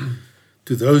God.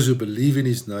 To those who believe in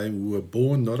His name, who were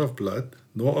born not of blood,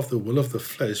 nor of the will of the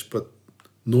flesh,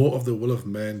 nor of the will of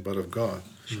man, but of God.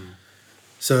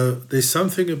 So there's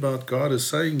something about God is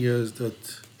saying here is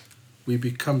that we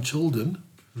become children.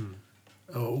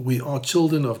 We are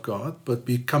children of God, but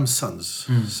become sons.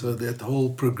 So that whole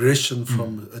progression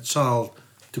from a child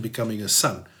to becoming a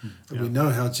son. And we know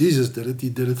how Jesus did it. He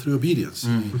did it through obedience.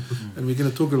 And we're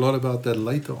going to talk a lot about that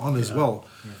later on as well.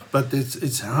 But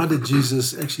it's how did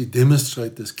Jesus actually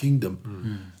demonstrate this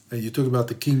kingdom? And you talk about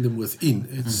the kingdom within.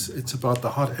 It's about the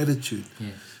heart attitude.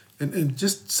 And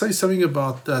just say something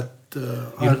about that,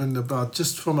 Ivan, about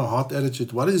just from a heart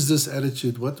attitude. What is this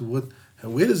attitude?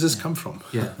 Where does this come from?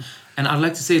 Yeah. And I'd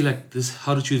like to say, like, this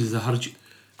heart attitude is a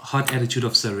heart attitude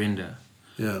of surrender.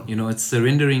 Yeah. You know, it's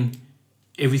surrendering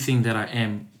everything that I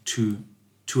am to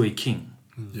a king,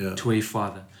 to a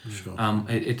father. Sure.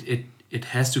 It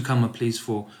has to come a place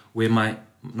where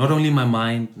not only my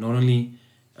mind, not only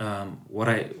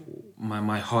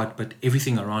my heart, but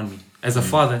everything around me. As a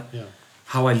father,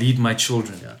 how I lead my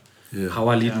children, how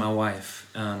I lead my wife,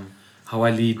 how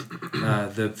I lead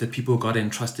the people God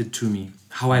entrusted to me,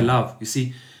 how I love. You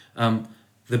see,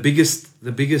 the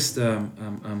biggest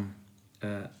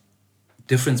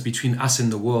difference between us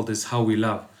and the world is how we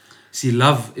love. See,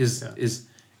 love is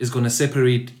going to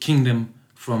separate kingdom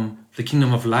from the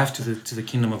kingdom of life to the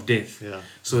kingdom of death. Yeah.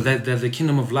 So that the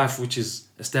kingdom of life, which is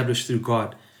established through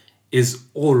God, is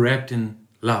all wrapped in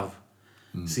love.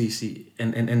 See,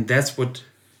 and that's what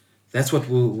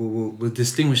will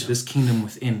distinguish this kingdom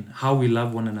within. How we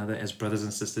love one another as brothers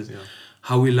and sisters. Yeah.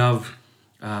 How we love,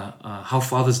 how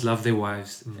fathers love their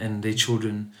wives and their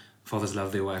children. Fathers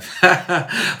love their wife.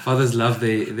 Fathers love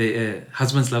their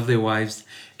husbands love their wives,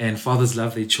 and fathers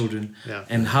love their children. Yeah.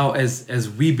 And how as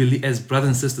we believe, as brothers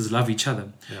and sisters love each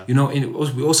other. Yeah. You know,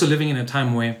 we're also living in a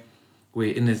time where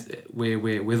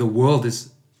the world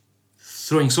is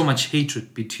throwing so much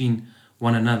hatred between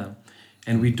one another,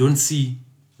 and we don't see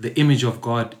the image of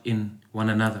God in one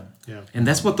another. Yeah. And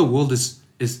that's what the world is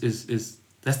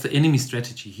that's the enemy's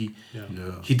strategy.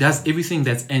 He does everything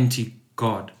that's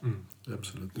anti-God.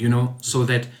 Absolutely. You know, so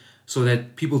that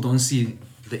people don't see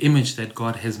the image that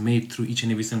God has made through each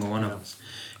and every single one of us.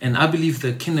 And I believe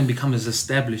the kingdom becomes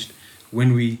established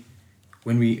when we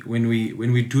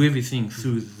do everything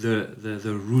through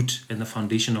the root and the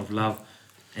foundation of love,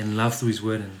 and love through His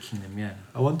word and kingdom. Yeah.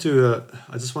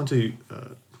 I just want to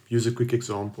use a quick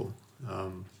example.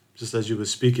 Just as you were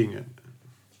speaking,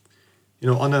 you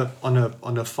know,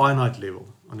 on a finite level,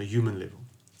 on a human level.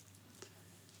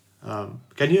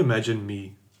 Can you imagine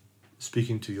me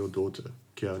speaking to your daughter,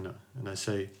 Kiona, and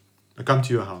I come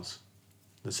to your house,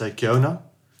 and I say, Kiona,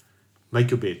 make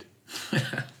your bed.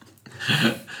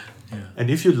 And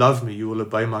if you love me, you will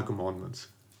obey my commandments.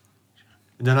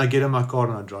 And then I get in my car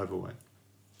and I drive away.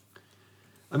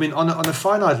 I mean, on a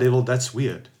finite level, that's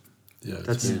weird. Yeah,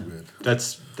 that's very weird.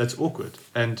 That's awkward.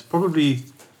 And probably,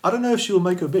 I don't know if she will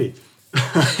make her bed.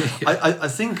 I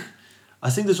think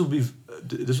this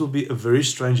will be a very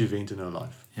strange event in her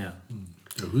life. Yeah.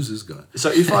 So who's this guy? So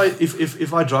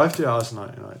if I drive to her house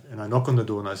and I knock on the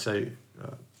door and I say,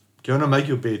 Kiona, make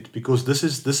your bed, because this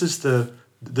is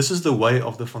the way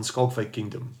of the Van Schalkwyk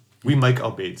kingdom. We make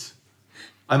our beds.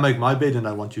 I make my bed and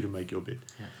I want you to make your bed.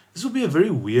 Yeah. This will be a very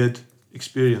weird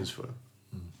experience for her.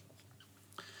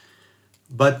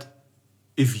 But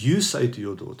if you say to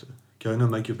your daughter, Kiona,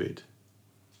 make your bed,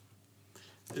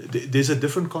 there's a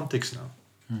different context now.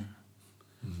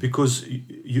 Because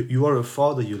you are a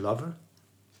father, you love her,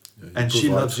 and she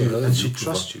loves you, and she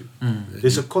trusts you.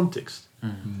 There's a context.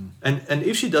 And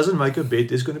if she doesn't make her bed,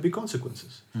 there's going to be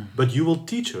consequences. But you will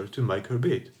teach her to make her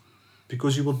bed,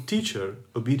 because you will teach her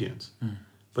obedience.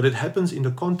 But it happens in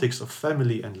the context of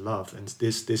family and love, and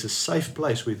there's a safe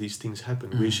place where these things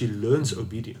happen, where she learns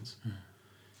obedience.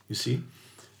 You see?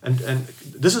 And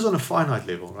this is on a finite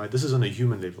level, right? This is on a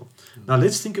human level. Now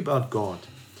let's think about God.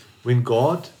 When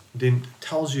God then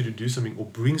tells you to do something, or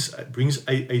brings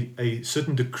a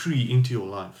certain decree into your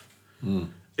life,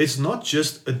 it's not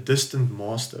just a distant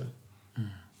master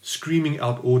screaming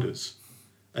out orders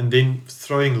and then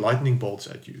throwing lightning bolts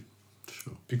at you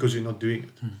because you're not doing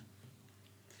it.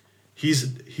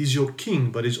 He's your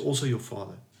king, but he's also your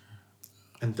father.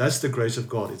 And that's the grace of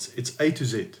God. It's A to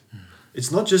Z. It's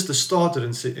not just the starter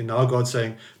and now God's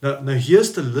saying, no,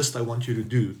 here's the list I want you to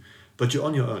do, but you're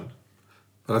on your own.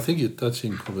 But I think you're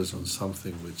touching, Cobus, on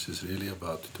something which is really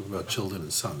about talking about children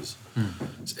and sons.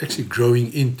 It's actually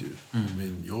growing into. I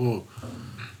mean,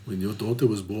 when your daughter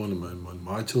was born and when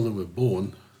my children were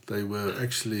born, they were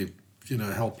actually,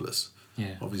 helpless.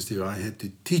 Yeah. Obviously, I had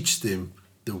to teach them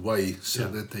the way so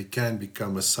that they can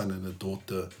become a son and a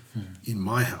daughter in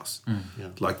my house.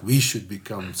 Like we should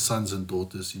become sons and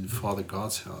daughters in Father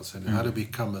God's house. And how to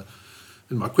become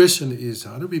and my question is,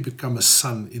 how do we become a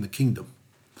son in the kingdom?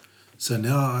 So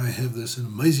now I have this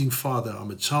amazing father.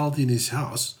 I'm a child in his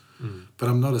house, but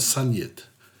I'm not a son yet.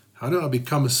 How do I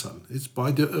become a son? It's by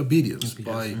the obedience,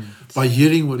 by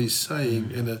hearing what he's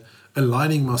saying and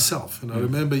aligning myself. And I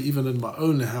remember even in my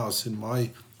own house, in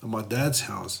my dad's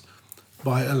house,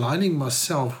 by aligning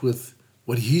myself with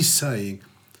what he's saying,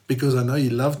 because I know he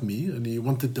loved me and he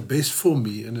wanted the best for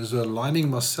me. And as aligning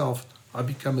myself, I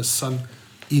become a son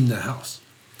in the house.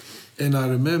 And I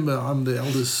remember I'm the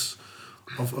eldest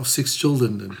of 6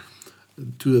 children,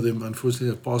 and 2 of them unfortunately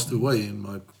have passed away, and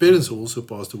my parents also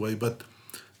passed away. But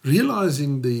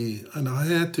realizing and I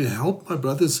had to help my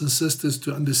brothers and sisters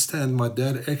to understand my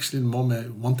dad actually and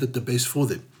mom wanted the best for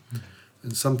them.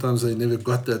 And sometimes they never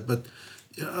got that, but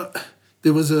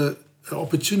there was an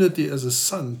opportunity as a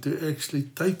son to actually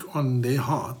take on their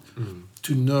heart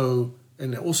to know,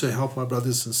 and also help my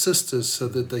brothers and sisters so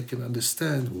that they can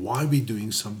understand why we're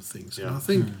doing some things. And I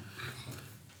think,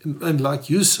 and like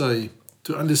you say,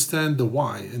 to understand the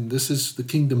why, and this is the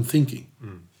kingdom thinking,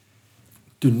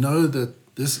 to know that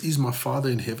this is my Father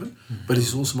in heaven, but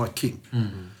he's also my King.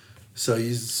 So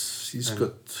he's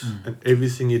got... And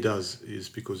everything he does is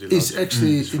because he loves you. It's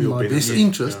actually in my best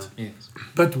interest. Yes.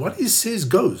 But what he says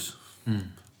goes.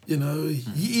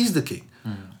 He is the King.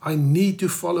 I need to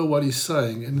follow what he's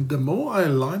saying. And the more I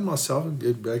align myself, and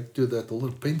get back to that whole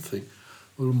repent thing,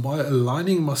 by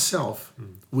aligning myself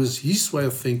with his way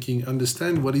of thinking,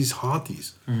 understand what his heart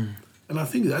is. And I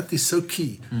think that is so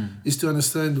key, is to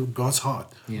understand God's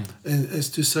heart. And is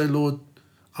to say, Lord,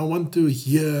 I want to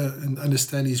hear and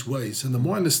understand his ways. And the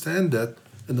more I understand that,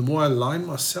 and the more I align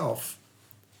myself,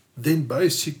 then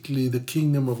basically the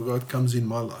kingdom of God comes in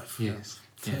my life. Yes.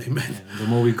 Yeah. Amen. Yeah. The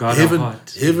more we guard heaven, our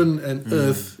heart. Heaven and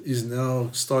earth is now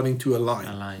starting to align,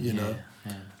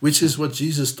 which is what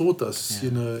Jesus taught us,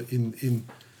 in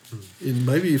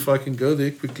maybe if I can go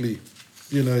there quickly,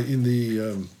 in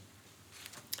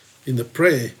the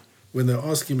prayer, when they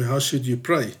ask him, how should you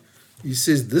pray? He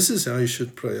says, this is how you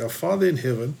should pray. Our Father in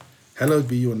heaven, hallowed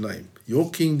be your name.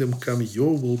 Your kingdom come,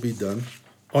 your will be done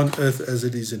on earth as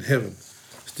it is in heaven.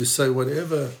 It's to say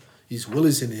whatever his will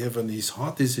is in heaven, his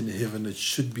heart is in heaven, it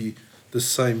should be the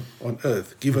same on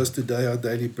earth. Give us today our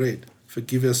daily bread.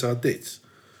 Forgive us our debts,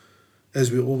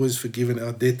 as we always forgiven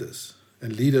our debtors.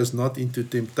 And lead us not into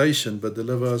temptation, but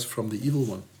deliver us from the evil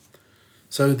one.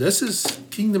 So this is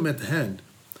kingdom at hand.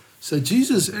 So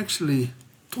Jesus actually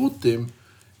taught them,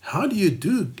 how do you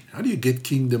get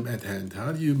kingdom at hand?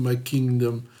 How do you make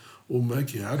kingdom,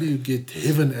 how do you get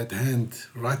heaven at hand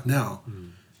right now?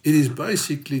 It is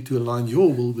basically to align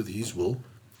your will with his will,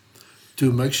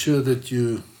 to make sure that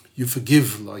you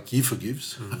forgive like he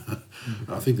forgives.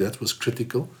 I think that was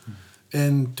critical.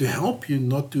 And to help you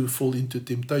not to fall into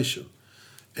temptation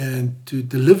and to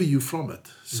deliver you from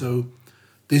it. So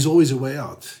there's always a way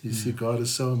out. You see, God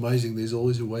is so amazing. There's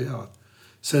always a way out.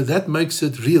 So that makes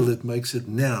it real. It makes it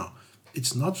now.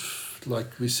 It's not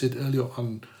like we said earlier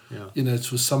on, it's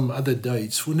for some other day.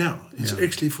 It's for now. It's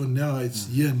actually for now. It's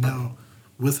here now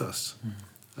with us.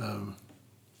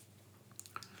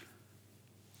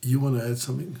 You want to add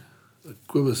something?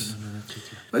 Quibus?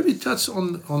 Maybe touch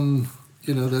on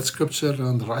that scripture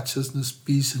around righteousness,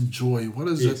 peace, and joy. What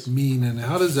does that mean, and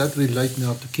how does that relate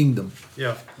now to kingdom?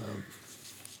 Yeah.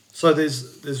 So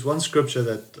there's one scripture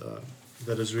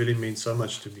that has really meant so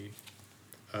much to me.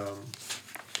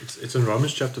 It's in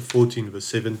Romans chapter 14, verse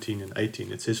 17 and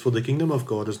 18. It says, "For the kingdom of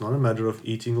God is not a matter of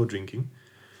eating or drinking,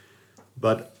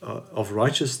 but of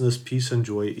righteousness, peace, and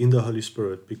joy in the Holy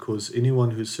Spirit, because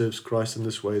anyone who serves Christ in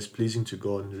this way is pleasing to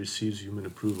God and receives human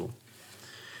approval."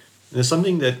 And there's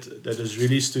something that has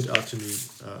really stood out to me,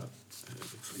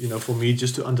 for me,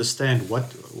 just to understand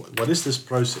what is this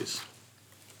process.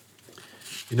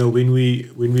 When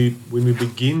we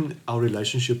begin our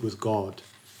relationship with God,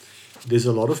 there's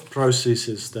a lot of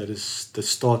processes that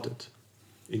started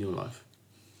in your life.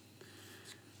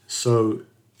 So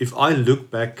if I look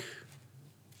back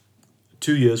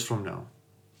 2 years from now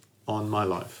on my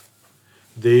life,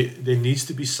 there needs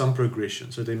to be some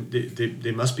progression. So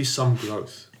there must be some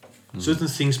growth. Certain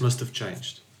things must have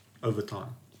changed over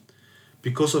time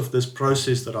because of this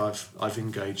process that I've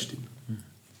engaged in.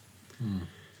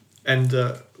 And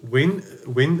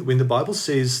when the Bible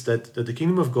says that the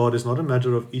kingdom of God is not a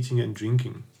matter of eating and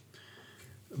drinking,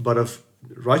 but of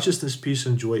righteousness, peace,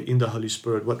 and joy in the Holy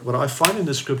Spirit, what I find in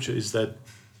the scripture is that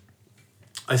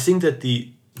I think that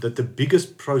the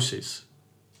biggest process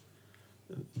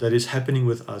that is happening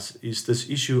with us is this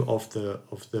issue of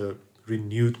the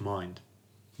renewed mind.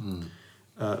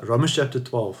 Romans chapter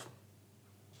 12,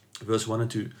 verse 1 and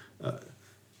 2.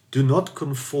 Do not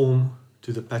conform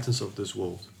to the patterns of this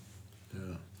world,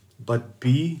 but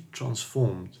be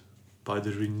transformed by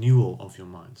the renewal of your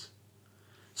minds.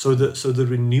 So the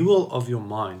renewal of your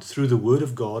mind through the Word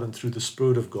of God and through the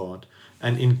Spirit of God,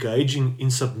 and engaging in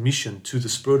submission to the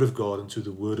Spirit of God and to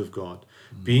the Word of God,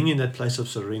 being in that place of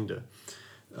surrender,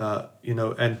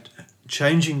 and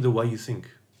changing the way you think.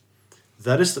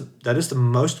 That is the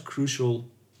most crucial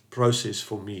process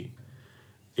for me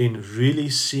in really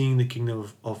seeing the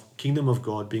kingdom of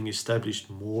God being established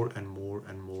more and more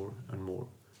and more and more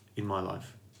in my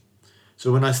life.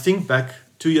 So when I think back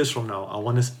 2 years from now,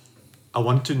 I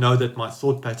want to know that my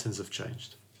thought patterns have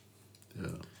changed. Yeah.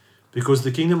 Because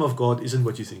the kingdom of God isn't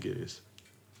what you think it is.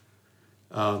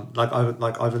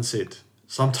 Like Ivan said,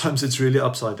 sometimes it's really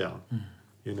upside down.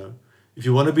 If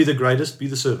you want to be the greatest, be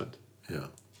the servant. Yeah.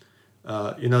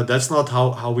 That's not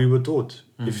how we were taught.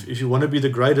 If you want to be the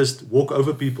greatest, walk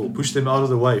over people, push them out of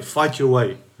the way, fight your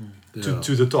way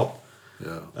to the top.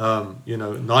 Yeah.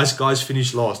 Nice guys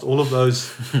finish last. All of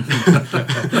those.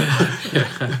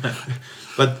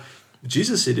 But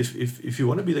Jesus said, if you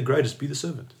want to be the greatest, be the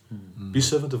servant. Be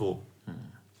servant of all.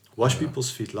 Wash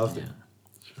people's feet, love them.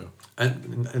 Sure.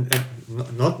 And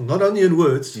not only in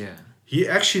words. Yeah. He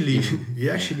actually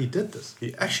did this.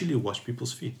 He actually washed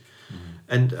people's feet.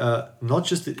 And not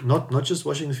just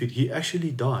washing the feet, he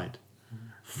actually died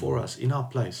for us in our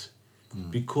place,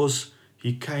 because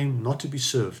he came not to be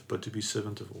served, but to be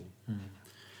servant of all.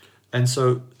 And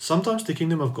so sometimes the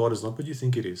kingdom of God is not what you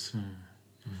think it is.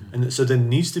 And so there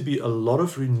needs to be a lot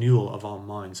of renewal of our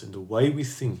minds, and the way we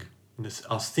think,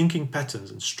 our thinking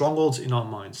patterns and strongholds in our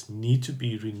minds need to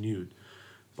be renewed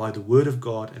by the Word of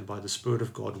God and by the Spirit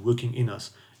of God working in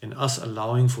us, and us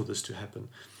allowing for this to happen.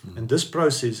 And this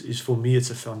process is, for me, it's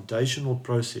a foundational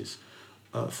process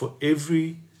for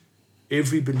every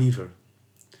believer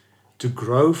to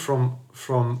grow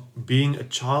from being a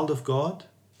child of God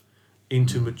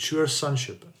into mature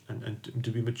sonship and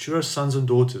to be mature sons and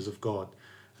daughters of God.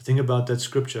 I think about that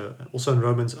scripture, also in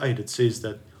Romans 8, it says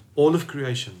that all of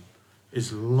creation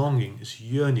is longing, is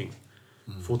yearning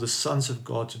for the sons of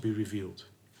God to be revealed.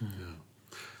 Yeah.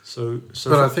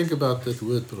 But I think about that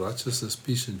word righteousness,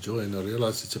 peace, and joy, and I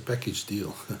realize it's a package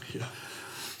deal. Yeah.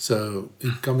 So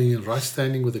in coming in right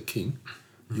standing with the King,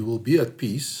 you will be at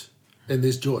peace, and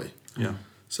there's joy. Yeah.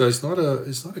 So it's not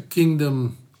a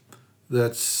kingdom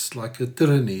that's like a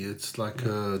tyranny. It's like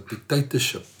a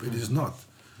dictatorship. It is not.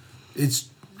 It's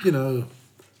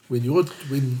when your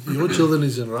children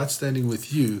is in right standing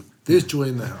with you, there's joy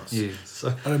in the house. Yes.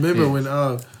 I remember when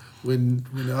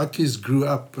our kids grew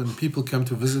up and people came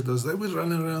to visit us, they would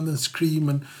run around and scream,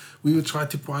 and we would try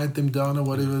to quiet them down or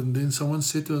whatever. And then someone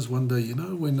said to us one day,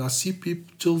 when I see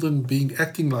children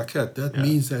acting like that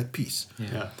means they're at peace.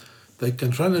 Yeah. They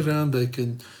can run around, they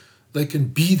can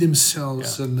be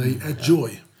themselves, and they add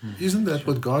joy. Isn't that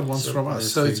what God wants from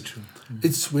us? So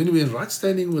it's when we're in right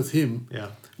standing with Him,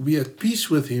 we're at peace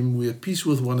with Him, we're at peace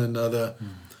with one another.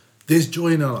 There's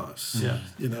joy in our lives.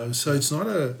 You know, so it's not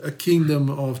a kingdom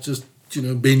of just, you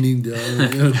know, bending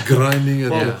down, grinding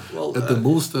at the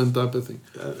millstone type of thing.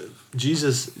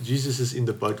 Jesus is in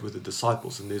the boat with the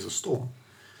disciples, and there's a storm.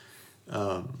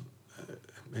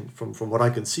 And from what I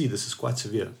can see, this is quite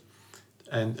severe.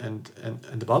 And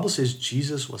the Bible says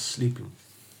Jesus was sleeping.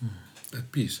 At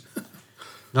peace.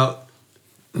 Now,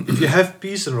 if you have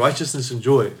peace and righteousness and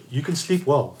joy, you can sleep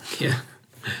well.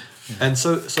 And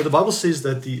so the Bible says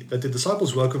that the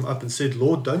disciples woke him up and said,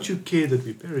 "Lord, don't you care that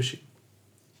we're perishing?"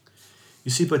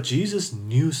 You see, but Jesus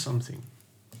knew something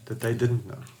that they didn't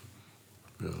know.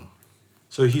 Yeah.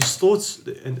 So his thoughts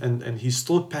and his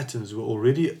thought patterns were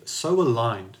already so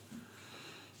aligned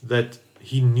that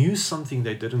he knew something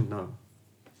they didn't know.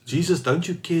 Jesus, don't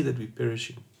you care that we're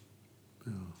perishing?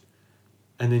 Yeah.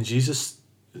 And then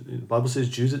the Bible says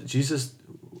Jesus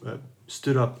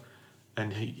stood up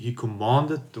and he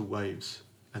commanded the waves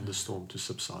and the storm to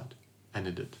subside. And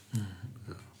it did.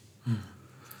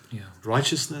 Yeah.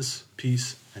 Righteousness,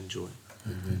 peace, and joy.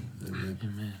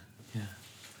 Amen. Yeah.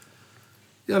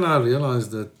 Yeah, and I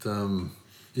realized that,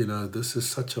 you know, this is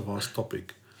such a vast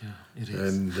topic. Yeah, it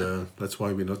is. And that's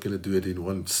why we're not going to do it in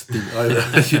one sitting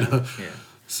either, you know.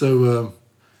 So,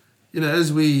 you know,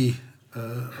 as we,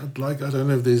 I don't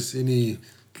know if there's any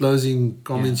closing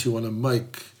comments you want to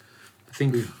make.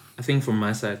 I think from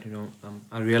my side, you know,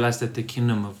 I realized that the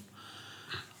kingdom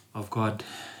of God,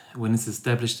 when it's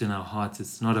established in our hearts,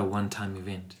 it's not a one-time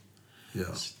event. Yeah,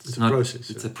 it's a process.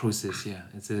 It's a process. Yeah,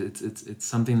 it's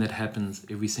something that happens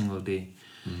every single day.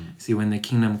 See, when the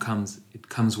kingdom comes, it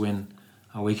comes when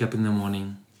I wake up in the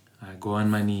morning, I go on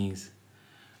my knees,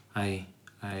 I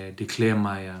declare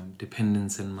my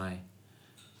dependence and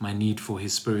my need for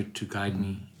His Spirit to guide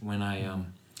me.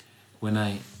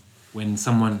 When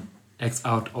someone acts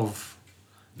out of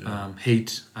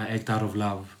hate, I act out of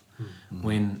love.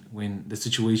 When the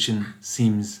situation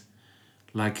seems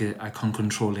like I can't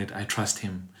control it, I trust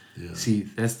Him. Yeah. See,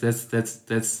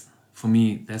 that's for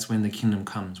me. That's when the kingdom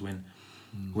comes. When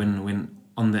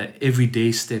on the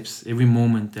everyday steps, every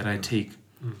moment that I take,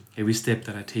 every step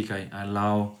that I take, I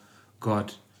allow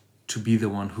God to be the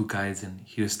one who guides and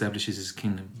He establishes His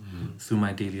kingdom through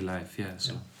my daily life. Yeah.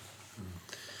 So,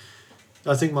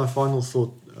 I think my final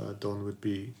thought, Don, would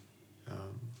be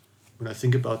when I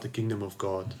think about the kingdom of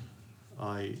God,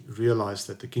 I realize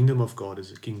that the kingdom of God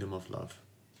is a kingdom of love.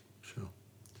 Sure.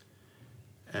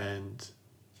 And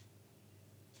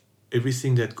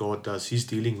everything that God does, He's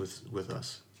dealing with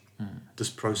us. This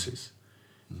process.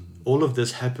 All of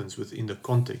this happens within the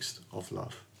context of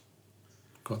love.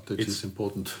 Context is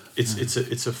important.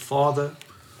 It's a father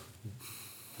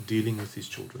dealing with his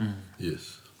children.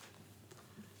 Yes.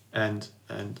 And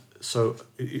so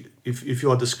if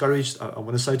you are discouraged, I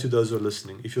want to say to those who are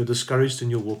listening, if you're discouraged in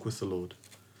your walk with the Lord,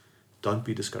 don't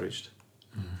be discouraged.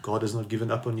 God has not given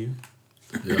up on you.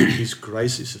 Yeah. His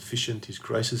grace is sufficient. His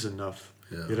grace is enough.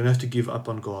 Yeah. You don't have to give up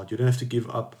on God. You don't have to give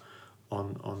up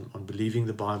on believing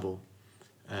the Bible.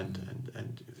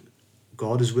 And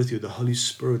God is with you. The Holy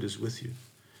Spirit is with you.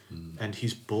 And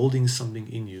He's building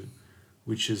something in you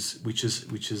which is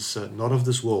not of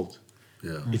this world.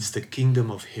 Yeah. It's the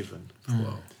kingdom of heaven.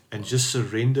 Wow. And just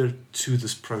surrender to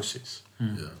this process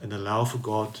and allow for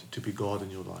God to be God in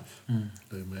your life.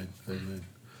 Amen. Amen.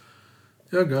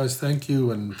 Yeah, guys, thank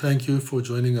you. And thank you for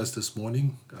joining us this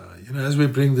morning. You know, as we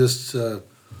bring this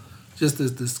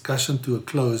discussion to a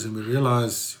close, and we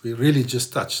realize we really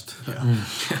just touched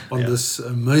on this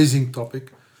amazing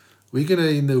topic. We're going to,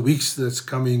 in the weeks that's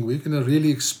coming, we're going to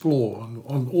really explore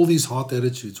on all these heart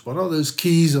attitudes. What are those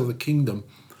keys of the kingdom?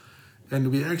 And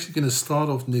we're actually going to start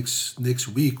off next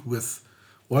week with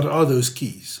what are those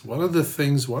keys? What are the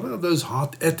things, what are those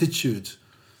heart attitudes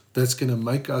that's going to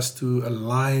make us to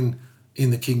align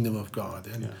in the kingdom of God?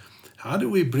 And how do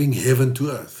we bring heaven to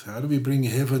earth? How do we bring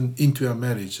heaven into our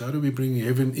marriage? How do we bring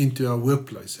heaven into our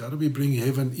workplace? How do we bring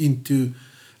heaven into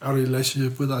our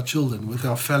relationship with our children, with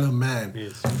our fellow man?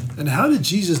 Yes. And how did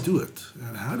Jesus do it?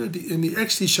 And He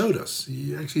actually showed us.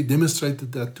 He actually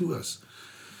demonstrated that to us.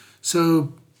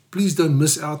 So please don't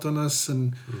miss out on us.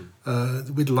 And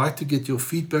we'd like to get your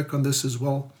feedback on this as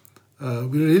well. We're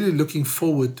really looking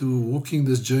forward to walking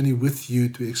this journey with you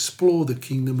to explore the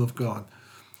kingdom of God.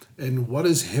 And what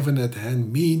does heaven at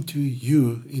hand mean to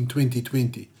you in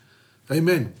 2020?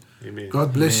 Amen. Amen.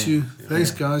 God bless you. Thanks,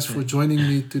 guys, for joining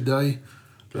me today.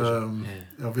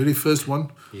 Our very first one.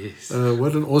 Yes.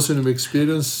 What an awesome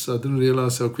experience. I didn't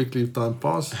realize how quickly time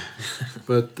passed.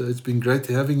 But it's been great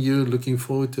having you. Looking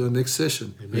forward to our next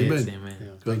session. Amen.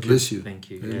 Amen. God bless you. Thank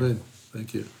you. Amen.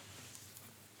 Thank you.